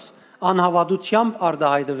լաս անհավատությամբ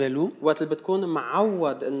արտահայտվելու, وقت اللي بتكون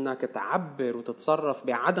معود إنك تعبر وتتصرف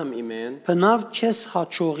بعدم إيمان، բնավ չես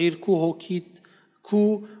հաճողիր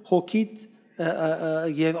քու հոգիտ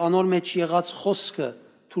եւ անոր մեջ եղած խոսքը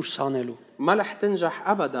դուրս հանելու։ ما رح تنجح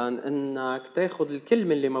أبداً إنك تاخذ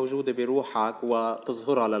الكلمة اللي موجودة بروحك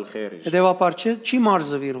وتظهرها للخارج. Հետևաբար չի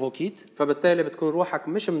մարզվիր հոգիտ فبالتالي بتكون روحك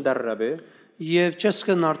مش مدربة եւ չես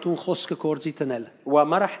կնարտուն խոսքը կորձի տնել։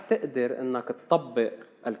 وما رح تقدر إنك تطبق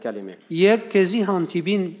الكلمة. Երբ քեզի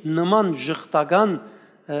հանդիպին նման ժխտական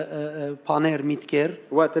բաներ միտքեր,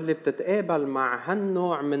 وقت اللي بتتقابل مع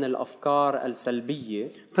هالنوع من الأفكار السلبية،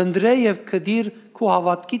 փնդրե եւ կդիր քու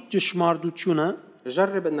հավատքի ճշմարտությունը,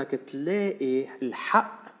 جرب إنك تلاقي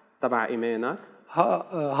الحق تبع إيمانك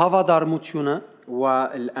հավատարմությունը,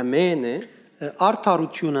 والأمانة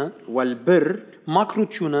արդարությունը, والبر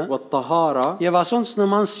մաքրությունը والطهارة եւ ասոնց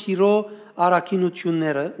նման սիրո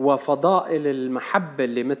արաքինությունները وفضائل المحبة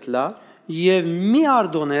اللي مثلها، եւ մի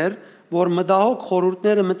արդոներ, որ մտահոգ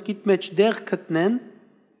խորհուրդները մտքիդ մեջ դեղ գտնեն,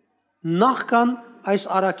 նախքան այս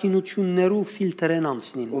արաքինություններու ֆիլտրեն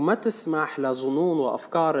անցնին։ وما تسمح لظنون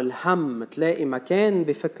وأفكار الهم تلاقي مكان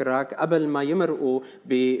بفكرك قبل ما يمرقوا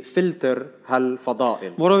بفلتر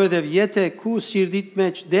هالفضائل. Որովհետեւ եթե քու սիրտիդ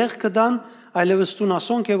մեջ դեղ կդան, այլևս տուն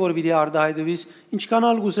ասոնք է որ պիտի արդահայտվիս,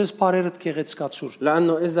 ինչքանալ գուսես բարերդ կեղեցկացուր։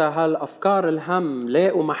 لأنه إذا هالأفكار الهم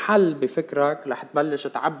لاقوا محل بفكرك رح تبلش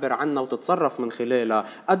تعبر عنها وتتصرف من خلالها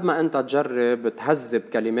قد ما أنت تجرب تهذب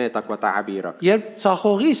كلماتك وتعابيرك. Երբ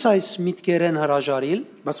ցախողիս այս միտքերեն հրաժարիլ,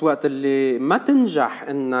 بس وقت اللي ما تنجح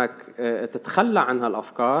إنك تتخلى عن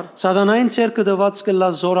هالأفكار، սատանային ցերկը դված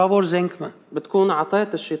կլա զորավոր զենքը։ بتكون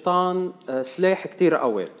عطيت الشيطان سلاح كتير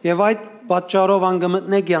قوي Եվ այդ պատճառով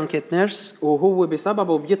անգմտնե կյանքետներս, وهو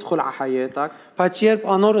بسببه بيدخل على حياتك. բայց երբ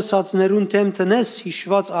անոր ըսածներուն թեմ տնես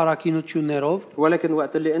հիշված առաքինություններով, ولكن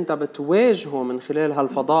وقت اللي انت بتواجهه من خلال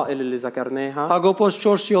هالفضائل اللي ذكرناها Հակոբոս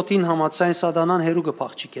 4:7-ին համաձայն սատանան հերու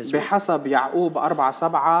կփախչի քեզ։ بحسب يعقوب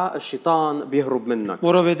 4:7 الشيطان بيهرب منك.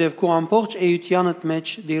 Որովհետև քո ամբողջ էությանդ մեջ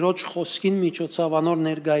Տիրոջ խոսքին միջոցով անոր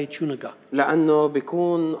ներգայությունը կա։ لأنه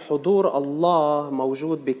بيكون حضور الله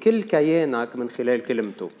موجود بكل كيانك من خلال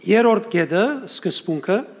كلمته. Երրորդ կետը,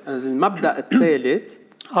 սկզբունքը, المبدأ الثالث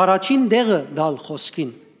առաջին դեղը դալ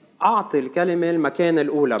խոսքին։ أعطي الكلمة المكان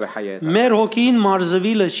الأولى بحياتك. Մեր հոգին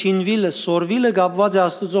մարզվիլը, շինվիլը, սորվիլը կապված է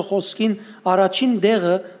Աստծո խոսքին, առաջին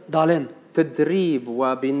դեղը դալեն։ تدريب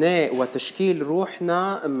وبناء وتشكيل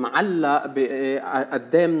روحنا معلق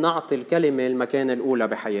قدام نعطي الكلمة المكان الأولى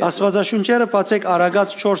بحياتنا. Աստվածաշունչերը բացեք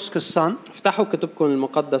Արագած 4:20, افتحوا كتبكم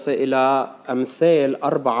المقدسة إلى أمثال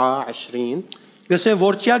 24. գսե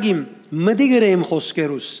որթյագիմ մդի գրեիմ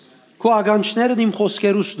խոսքերուս, քո ագանչները իմ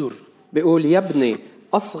խոսքերուս դուր։ بيقول يا ابني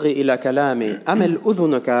أصغي إلى كلامي أمل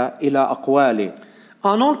أذنك إلى أقوالي.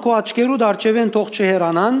 Անոնք քո աչքերուդ արջևեն թող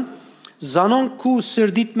չհերանան, զանոնք քու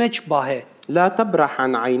սրդիդ մեջ բահե։ لا تبرح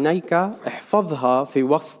عن عينيك احفظها في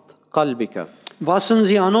وسط قلبك.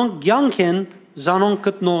 Վասնզի անոնք կյանք են զանոնք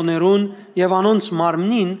գտնողներուն եւ անոնց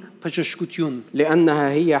մարմնին բժշկություն։ لأنها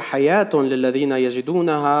هي حياة للذين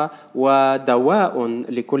يجدونها ودواء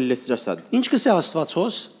لكل الجسد. Ինչ կսե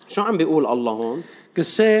Աստվածոս, شو عم بيقول الله هون؟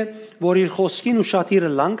 կսե որ իր խոսքին ուշադիր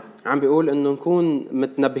լանք, عم بيقول انه نكون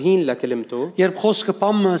متنبهين لكلمته. երբ խոսքը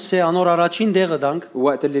պամը սե անոր առաջին դեղը դանք,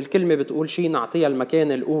 وقت اللي الكلمة بتقول شيء نعطيها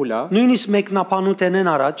المكان الأولى նույնիսկ մեկնաբանութենեն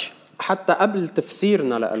առաջ, حتى قبل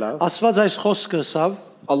تفسيرنا لها. Աստված այս խոսքը սավ,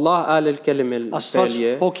 الله قال الكلمة Աստված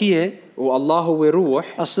التالية հոգի է, والله هو روح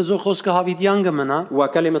Աստծո խոսքը հավիտյան կմնա,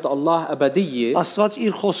 وكلمة الله أبدية Աստված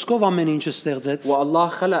իր խոսքով ամեն ինչ ստեղծեց։ والله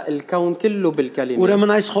خلق الكون كله بالكلمة.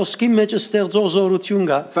 Ուրեմն այս խոսքի մեջ ստեղծող զորություն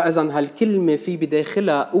կա։ فإذا هالكلمة في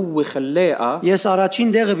بداخلها قوة خلاقة Ես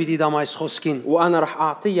առաջին դեղը պիտի դամ այս խոսքին, وأنا رح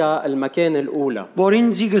أعطيها المكان الأولى որ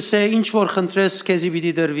ինձ գսե ինչ որ խնդրես քեզի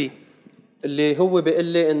պիտի դրվի։ اللي هو بيقول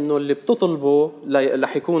لي إنه اللي بتطلبه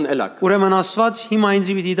رح يكون إلك. Ուրեմն Աստված հիմա ինձ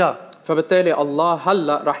պիտի դա։ فبالتالي الله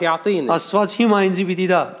هلا رح يعطيني. Աստված հիմա ինձ պիտի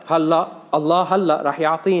دա։ هلا الله هلا رح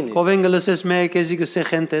يعطيني. Կովեն գլսես մեկ քեզի գսե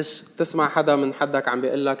խենտես, تسمع حدا من حدك عم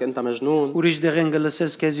بيقول لك أنت مجنون، ուրիշ դեղեն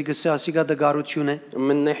գլսես քեզի գսե ասիգա դգարություն է։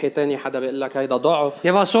 من ناحية تانية حدا بيقول لك هيدا ضعف.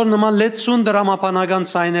 Եվ ասոր նման լեցուն դրամապանական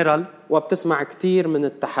ցայներալ, وبتسمع كتير من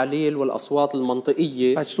التحاليل والأصوات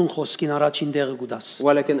المنطقية، բայց ցուն խոսքին առաջին դեղը գուդաս։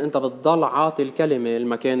 ولكن أنت بتضل عاطي الكلمة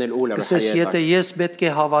المكان الأولى Գսես եթե بحياتك. ես պետք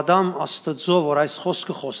է հավատամ Աստծո, որ այս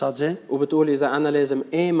խոսքը խոսած է, وبتقول إذا أنا لازم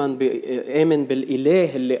آمن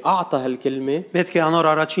بالإله اللي أعطى هالكلمة، պետք է անոր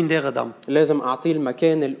առաջին դեղը դամ, لازم أعطيه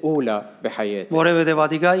المكان الأولى بحياتي. որովհետև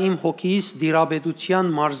ադիգա իմ հոգիս դիրաբեդության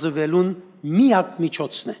մարզվելուն միակ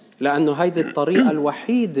միջոցն է։ لأنه هيدي الطريقة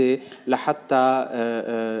الوحيدة لحتى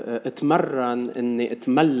اتمرن إني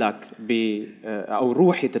اتملك أو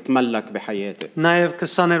روحي تتملك بحياتي. Նաև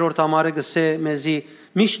 20-րդ համարը գսե մեզի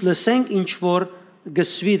միշտ լսենք ինչ որ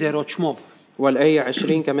գսվի դերոճմով։ والآية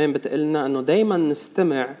 20 كمان بتقلنا إنه دايما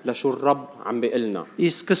نستمع لشو الرب عم بيقلنا.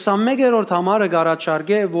 Իսկ 21-րդ համարը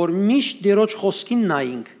գարաչարգե որ միշտ դերոճ խոսքին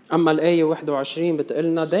նայենք أما الآية 21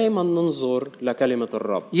 بتقلنا دايما ننظر لكلمة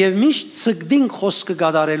الرب եւ միշտ ցգդինք խոսքը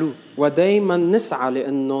գադարելու։ ودايما نسعى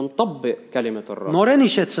لأنه نطبق كلمة الرب. Նորեն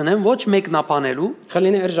իշեցնեմ ոչ մեկնաբանելու,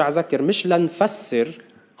 خليني أرجع أذكر مش لنفسر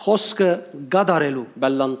խոսքը գադարելու,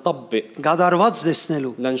 بل لنطبق، գադարված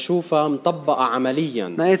դեսնելու։ لنشوفها مطبقة عمليا.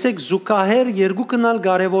 Նայեցեք զուգահեռ երկու կնալ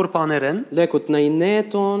կարևոր բաներ են, ليكو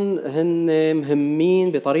تنيناتهم هن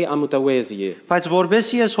مهمين بطريقة متوازية. բայց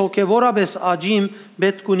որբեսի ես հոգեվորաբես աճիմ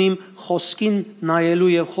պետք ունիմ խոսքին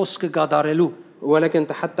նայելու եւ խոսքը գադարելու։ ولكن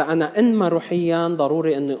حتى أنا أنمى روحيا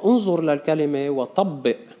ضروري أني أنظر للكلمة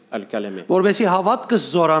وطبق الكلمة Որբեսի հավատքս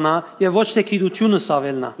զորանա եւ ոչ թե գիտությունս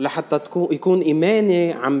ավելնա։ لحتى يكون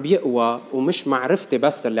إيماني عم بيقوى ومش معرفتي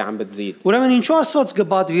بس اللي عم بتزيد. Ուրեմն ինչու Աստված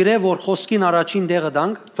կբադվիրե որ խոսքին առաջին դեղը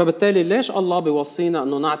դանք, فبالتالي ليش الله بيوصينا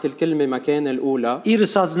أنه نعطي الكلمة مكان الأولى իր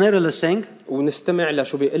ըսածները լսենք, ونستمع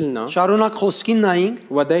لشو بيقلنا շարունակ խոսքին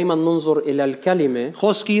նայենք, ودايما ننظر إلى الكلمة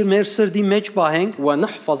խոսքը իր մեր սրդի մեջ պահենք,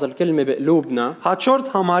 ونحفظ الكلمة بقلوبنا.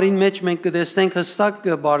 հաջորդ համարին մեջ մենք կտեսնենք հստակ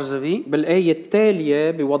կբարձվի, بالآية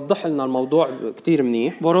التالية بيوضح لنا الموضوع كتير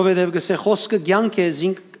منيح. որովհետև գսե խոսքը ցանկ է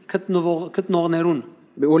զինք գտնողներուն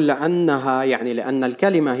بيقول لأنها يعني لأن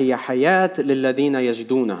الكلمة هي حياة للذين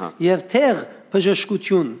يجدونها եւ թեղ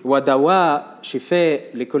բժշկություն ودواء شفاء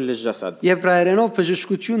لكل الجسد. Եբրայերենով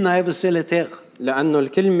բժշկություն նաև ասել է թեղ, لأنه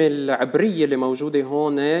الكلمة العبرية اللي موجودة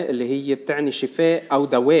هون اللي هي بتعني شفاء أو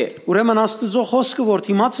دواء. Ուրեմն Աստծո խոսքը, որ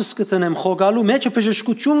դիմացս կտնեմ խոգալու մեջը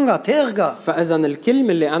բժշկություն կա, թեղ կա։ فإذا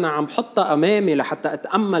الكلمة اللي أنا عم حطها أمامي لحتى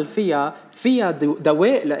أتأمل فيها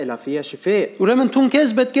دواء لإلها، فيها شفاء. Ուրեմն դու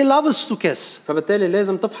քեզ պետք է լավ ստուկես, فبالتالي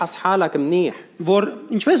لازم تفحص حالك منيح որ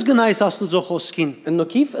ինչպես գնայիս Աստծո խոսքին։ إنه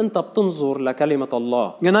كيف أنت بتنظر لكلمة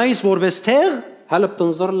الله. Գնայիս որպես թեղ هل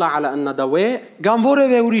بتنظر لها على أنها دواء կամ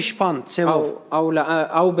որևէ ուրիշ բան ցեվով։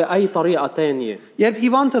 أو بأي طريقة تانية، Երբ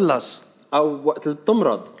հիվանդ լաս, أو وقت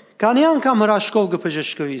التمرض. քանի անգամ հրաշքով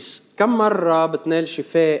կբժշկվիս, كم مرة بتنال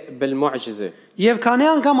شفاء بالمعجزة؟ եւ քանի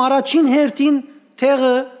անգամ առաջին հերթին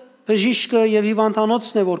թեղը բժիշկը եւ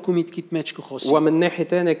հիվանդանոցն է, որ քու միտքիդ մեջ կխոսի։ ومن ناحية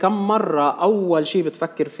تانية كم مرة أول شيء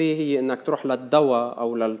بتفكر فيه هي إنك تروح للدواء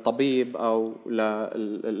أو للطبيب أو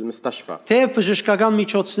للمستشفى. Թեև բժշկական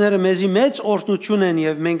միջոցները մեզի մեծ օրհնություն են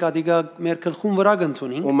եւ մենք ադիգա մեր գլխուն վրա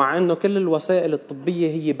կընդունենք, ومع إنه كل الوسائل الطبية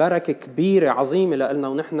هي بركة كبيرة عظيمة لنا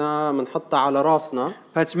ونحن بنحطها على راسنا،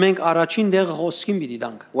 բայց մենք առաջին դեղը խոսքին պիտի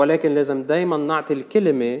տանք։ ولكن لازم دايما نعطي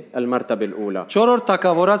الكلمة المرتبة الأولى. 4-րդ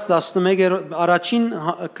Թագավորաց 11 առաջին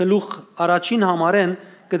գլուխ առաջին համարեն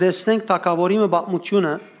կտեսնենք Թագավորի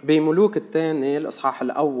մբամությունը, بملوك الثاني الإصحاح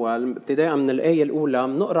الأول ابتداء من الآية الأولى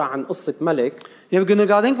بنقرأ عن قصة ملك، եւ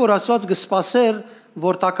կնկատենք, որ Աստված կսպասեր,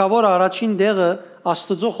 որ Թագավորը առաջին դեղը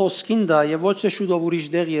Աստծո խոսքին դա եւ ոչ թե շուտով ուրիշ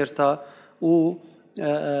դեղ երթա ու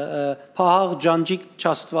փահ ջանջիկ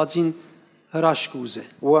չաստվածին հրաշք ուզե։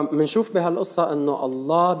 ومنشوف بهالقصة إنه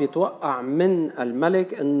الله بيتوقع من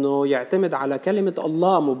الملك إنه يعتمد على كلمة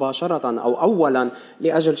الله مباشرة أو أولا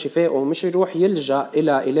لأجل شفائه، مش يروح يلجأ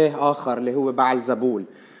إلى إله آخر اللي هو بعل زبول.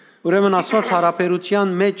 Ուրեմն Աստված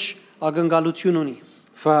հարաբերության մեջ ակնկալություն ունի։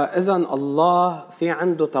 فإذا الله في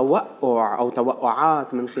عنده توقع أو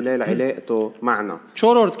توقعات من خلال علاقته معنا.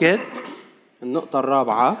 4-րդ կետ النقطة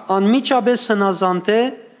الرابعة، անմիջապես հնազանդ է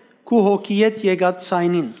քու հոգի հետ եկած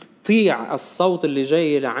ցայնին, طيع الصوت اللي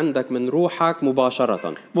جاي لعندك من روحك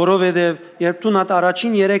مباشرة. որովհետև երբ դու նատ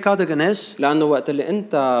առաջին 3 հատը գնես, لأنه وقت اللي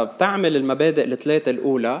أنت بتعمل المبادئ الثلاثة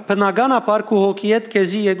الأولى բնականաբար քու հոգի հետ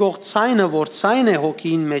քեզի եկող ցայնը, որ ցայն է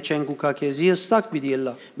հոգին մեջ են գուկա քեզի հստակ պիտի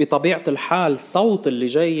ելա։ بطبيعة الحال الصوت اللي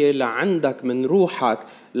جاي لعندك من روحك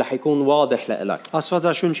رح يكون واضح لإلك.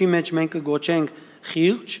 Աստվածաշունչի մեջ մենք կգոչենք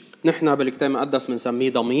խիղճ, نحن بالكتاب المقدس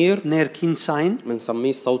بنسميه ضمير، ներքին ցայն, بنسميه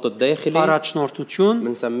الصوت الداخلي، առաջնորդություն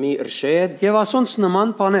بنسميه إرشاد، եւ ասոնց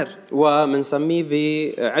նման բաներ։ وبنسميه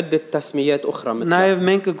بعدة تسميات أخرى مثل، Նաեւ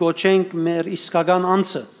մենք կգոչենք մեր իսկական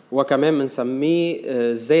անձը, وكمان بنسميه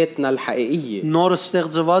ذاتنا الحقيقية، նոր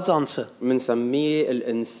ստեղծված անձը, بنسميه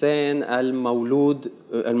الإنسان المولود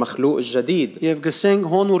المخلوق الجديد، եւ գսենք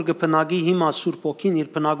հոն ուր կփնագի հիմա Սուրբ ոգին իր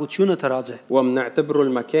փնագությունը դրած է։ وبنعتبره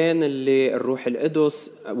المكان اللي الروح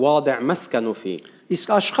القدس واضع مسكنه فيه. Իսկ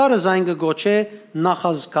աշխարհը զայն կգոչե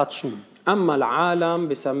նախազգացում, أما العالم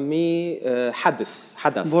بسميه حدث.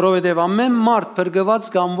 որովհետև ամեն մարդ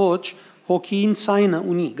բրգված կամ ոչ հոգին ցայնը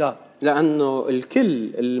ունի գա։ لأنه الكل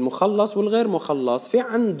المخلص والغير مخلص في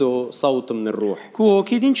عنده صوت من الروح. Քու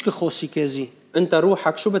հոգին ինչ կխոսի քեզի, أنت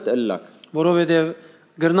روحك شو بتقلك؟ որովհետև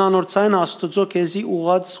գրնանոր ցայնը Աստծո քեզի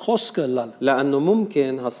ուղած խոսքը լալ։ لأنه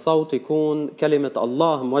ممكن هالصوت يكون كلمة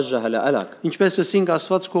الله موجهة لإلك. Ինչպես ասենք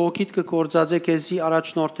Աստված քո հոգիդ կգործածե քեզի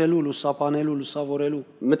առաջնորդելու, լուսապանելու, լուսավորելու։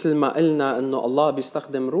 مثل ما قلنا إنه الله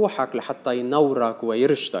بيستخدم روحك لحتى ينورك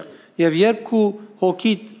ويرشدك. Եվ երբ քու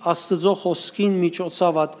հոգիդ Աստծո խոսքին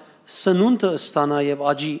միջոցավատ սնունդը ստանա եւ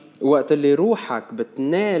աճի, وقت اللي روحك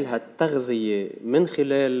بتنال هالتغذية من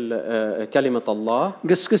خلال كلمة الله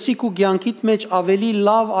գսկսի քու ցանկիտ մեջ ավելի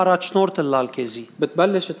լավ առաջնորդը լալ քեզի։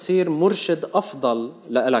 بتبلش تصير مرشد أفضل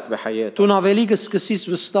لإلك بحياتك. Դու ավելի կսկսես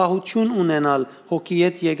վստահություն ունենալ հոգի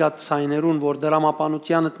հետ եկած ցայներուն, որ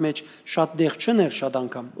դրամապանությանդ մեջ շատ դեղ չներ շատ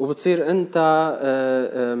անգամ։ وبتصير أنت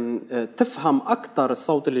تفهم أكثر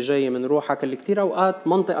الصوت اللي جاي من روحك اللي كتير أوقات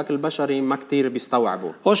منطقك البشري ما كتير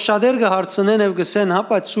بيستوعبه. Ոս շատեր կհարցնեն եւ գսեն, հա,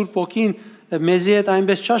 բայց Սուրբ ոգին մեզի հետ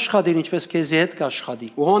այնպես չաշխատի, ինչպես քեզի հետ կաշխատի։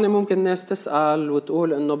 وهون ممكن الناس تسأل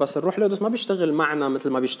وتقول إنه بس الروح القدس ما بيشتغل معنا مثل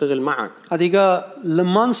ما بيشتغل معك. Ադիգա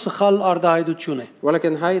լման սխալ արդահայտություն է։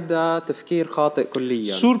 ولكن هيدا تفكير خاطئ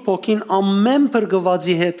كليا. Սուրբ ոգին ամեն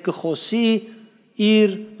բրգվածի հետ կխոսի իր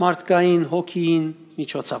մարդկային հոգին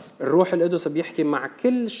միջոցով։ الروح القدس بيحكي مع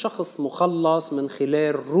كل شخص مخلص من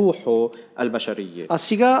خلال روحه البشرية.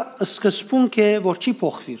 Ասիգա սկզբունք է, որ չի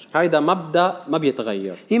փոխվիր։ هيدا مبدأ ما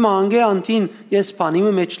بيتغير. Հիմա անգե անտին ես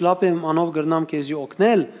բանիմը մեջ լավ եմ անով գրնամ քեզի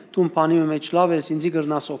օգնել, դու բանիմը մեջ լավ ես ինձի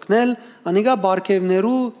գրնաս օգնել, անիգա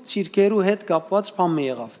բարգևներու, ցիրկերու հետ կապված բան մի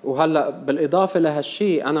եղավ։ وهلا بالإضافة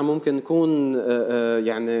لهالشيء أنا ممكن أكون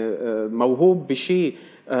يعني موهوب بشيء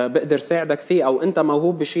بقدر ساعدك فيه أو أنت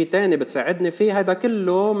موهوب بشيء تاني بتساعدني فيه، هذا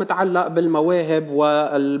كله متعلق بالمواهب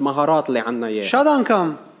والمهارات اللي عنا إياها. Շատ անգամ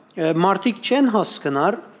մարդիկ չեն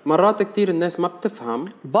հասկնար مرات كتير الناس ما بتفهم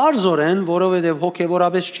բարձորեն, որովհետև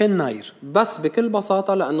հոգևորապես չեն նայր։ بس بكل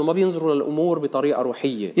بساطة لأنه ما بينظروا للأمور بطريقة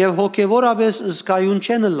روحية Եվ հոգևորապես զգայուն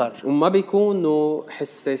չեն լար, وما بيكونوا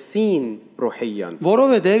حساسين روحيا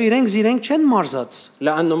որովհետև իրենք չեն մարզած։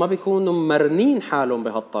 لأنه ما بيكونوا مرنين حالهم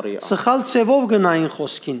بهالطريقة Սխալ ցևով գնային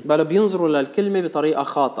խոսքին։ بل بينظروا للكلمة بطريقة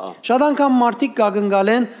خاطئة. Շատ անգամ մարդիկ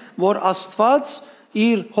կգնգալեն, որ Աստված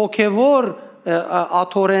իր հոգևոր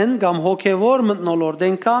աթորեն կամ հոգևոր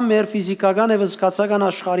մտնոլորտեն կամ մեր ֆիզիկական եւ զգացական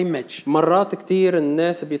աշխարհի մեջ։ مرات كتير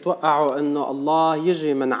الناس بيتوقعوا انه الله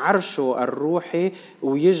يجي من عرشه الروحي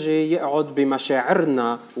ويجي يقعد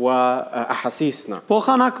بمشاعرنا واحاسيسنا.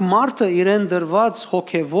 Փոխանակ մարդը իրեն դրված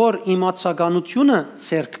հոգևոր իմացականությունը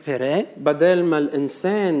ցերկ բերե, بدل ما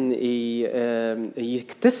الانسان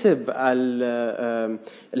يكتسب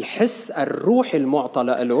الحس الروحي المعطى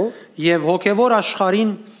له եւ հոգևոր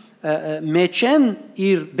աշխարհին մեջեն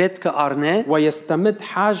իր պետքը առնե, ويستمد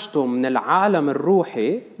حاجته من العالم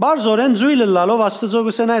الروحي բարձորեն զույլ լալով Աստծո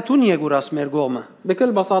գսենայ տուն եկուրաս մեր գոմը։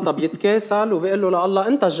 بكل بساطة بيتكاسل وبيقول له لله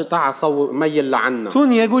أنت تعا ميل لعنا.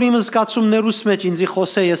 Տուն եկուր իմ զգացումներուս մեջ ինձի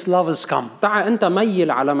խոսե ես լավս կամ։ تعا أنت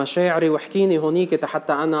ميل على مشاعري واحكيني هونيك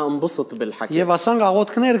حتى أنا انبسط بالحكي. Եվ ասանք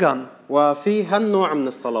աղոթքներ կան։ وفي هالنوع من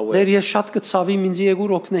الصلوات. Դեր ես շատ կցավիմ ինձի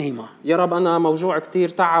եկուր օգնե հիմա։ يا رب أنا موجوع كتير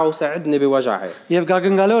تعا وساعدني بوجعي. Եվ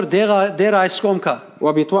գագնգալոր դեր այս կոմքա։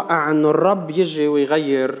 وبيتوقع إنه الرب يجي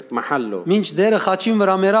ويغير محله. Մինչ դերը խաչին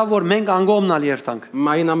վրա մերավ որ մենք անգոմնալ երթանք։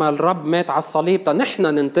 بينما الرب مات على الصليب نحن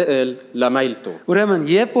ننتقل لميلته. Ուրեմն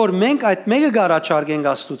երբ որ մենք այդ մեկը գարաչարգենք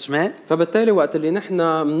Աստծո, فبالتالي وقت اللي نحن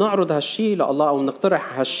بنعرض هالشيء لله أو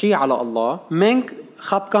بنقترح هالشيء على الله մենք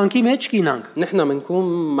խապկանքի մեջ կինանք, نحن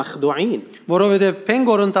بنكون مخدوعين. որովհետև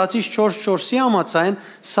Պենգորընտացից 4:4-ի համաձայն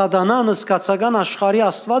սատանան սկացական աշխարհի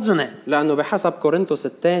աստվածն է։ لأنه بحسب كورنثوس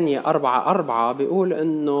الثانية 4:4 بيقول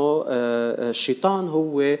إنه الشيطان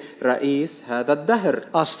هو رئيس هذا الدهر.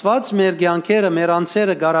 Աստված մեր ցանկերը, մեր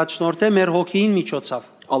անձերը գարաչնորդ է մեր հոգին միջոցով։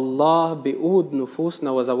 الله بيقود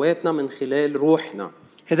نفوسنا وذواتنا من خلال روحنا.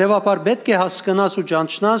 Հետևաբար պետք է հասկանաս ու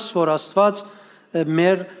ճանչնաս, որ Աստված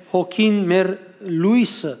մեր հոգին, մեր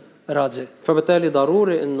լույսը ռած է։ فبالتالي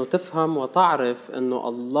ضروري إنه تفهم وتعرف إنه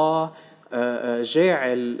الله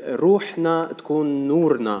جاعل روحنا تكون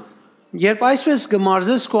نورنا. Երբ այսպես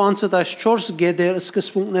կմարզես քո անցած այս 4 գեդեր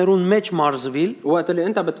սկզբունքներուն մեջ մարզվիլ, وقت اللي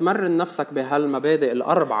أنت بتمرن نفسك بهالمبادئ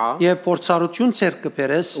الأربعة եւ փորձառություն ցերկ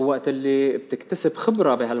կբերես, وقت اللي بتكتسب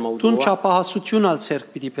خبرة դու بهالموضوع չափահասություն ալ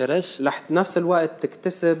ցերկ պիտի բերես, رح نفس الوقت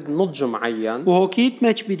تكتسب نضج معين ու հոգիդ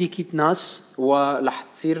մեջ պիտի գիտնաս ورح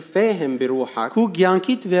تصير فاهم بروحك քու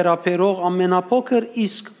ցանկիդ վերապերող ամենափոքր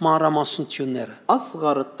իսկ մանրամասնությունները։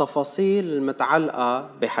 أصغر التفاصيل المتعلقة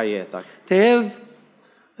بحياتك. Թեև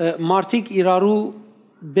մարդիկ իրարու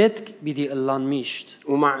պետք պիտի ըլլան միշտ,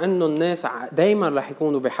 ومع إنه الناس دايما رح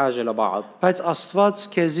يكونوا بحاجة لبعض բայց Աստված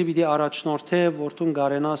քեզի պիտի առաջնորդե, որ դու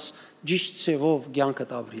գարենաս ճիշտ ցևով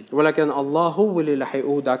ցանկդ ապրիլ։ ولكن الله هو اللي رح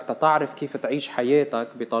يقودك تتعرف كيف تعيش حياتك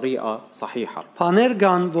بطريقة صحيحة. Բաներ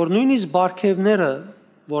կան, որ նույնիսկ բարգևները,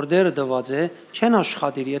 որ դերը դված է, չեն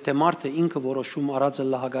աշխատիր, եթե մարդը ինքը որոշում արածը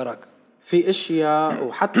լահագարակ։ في اشياء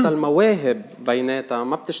وحتى المواهب بيناتها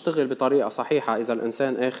ما بتشتغل بطريقة صحيحة إذا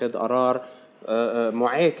الإنسان أخذ قرار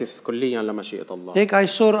معاكس كليا لمشيئة الله. Եկ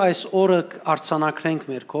այսօր այս օրը արցանակրենք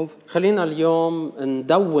մերքով خلينا اليوم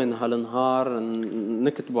ندون هالنهار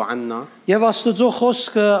نكتبوا عنا եւ Աստծո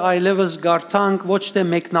խոսքը այլևս գարտանք ոչ թե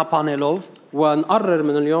մեկնաբանելով, ونقرر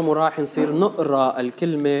من اليوم وراح نصير نقرا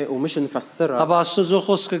الكلمة ومش نفسرها. ապա Աստծո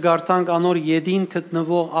խոսքը գարտանք անոր յետին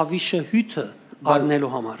գտնվող ավիշը հյութը առնելու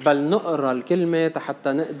համար։ بل نقرا الكلمة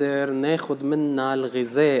حتى نقدر ناخذ منها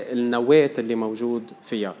الغذاء النواة اللي موجود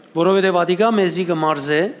فيها. Որովհետեւ ադիգա մեզի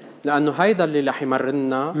կմարզե, لأنه هيدا اللي رح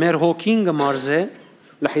يمرنا մեր հոգին կմարզե,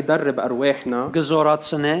 رح يدرب أرواحنا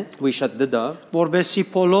կզորացնե, ويشددها որբեսի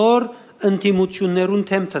բոլոր ընտիմություններուն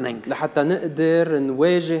թեմ տնենք։ لحتى نقدر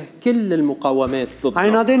نواجه كل المقاومات ضدنا.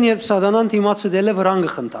 Այնադեն երբ սատանան դիմացը դելը վրան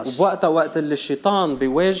կխնդաս։ وقتها وقت اللي الشيطان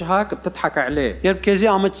بيواجهك بتضحك عليه. Երբ քեզի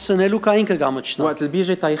ամճցնելու կա ինքը կամճնա։ وقت اللي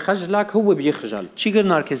بيجي تيخجلك هو بيخجل Չի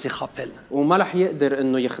գնար քեզի խապել։ وما رح يقدر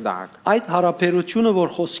انه يخدعك. Այդ հարաբերությունը, որ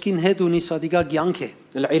խոսքին հետ ունի սադիգա կյանք է։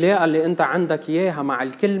 العلاقة اللي انت عندك اياها مع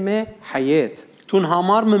الكلمة حياة. Տուն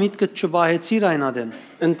համար միտքդ չբահեցիր այնադեն։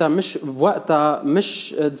 انت مش بوقتها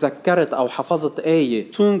مش تذكرت او حفظت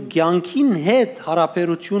آية Տուն կյանքին հետ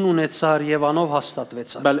հարաբերություն ունեցար եւ անով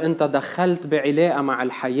հաստատվեցար։ بل انت دخلت بعلاقة مع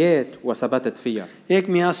الحياة وثبتت فيها. Եկ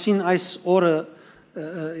միասին այս օրը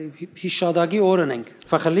հիշադակի օրն ենք,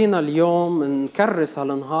 فخلينا اليوم نكرس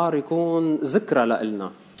هالنهار يكون ذكرى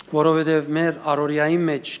لإلنا، որովհետև մեր առօրյայի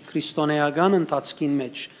մեջ, քրիստոնեական ընթացքին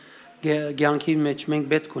մեջ, կյանքի մեջ մենք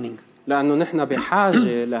պետք ունենք لأنه نحن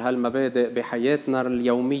بحاجة لهالمبادئ بحياتنا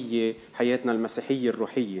اليومية، حياتنا المسيحية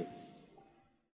الروحية.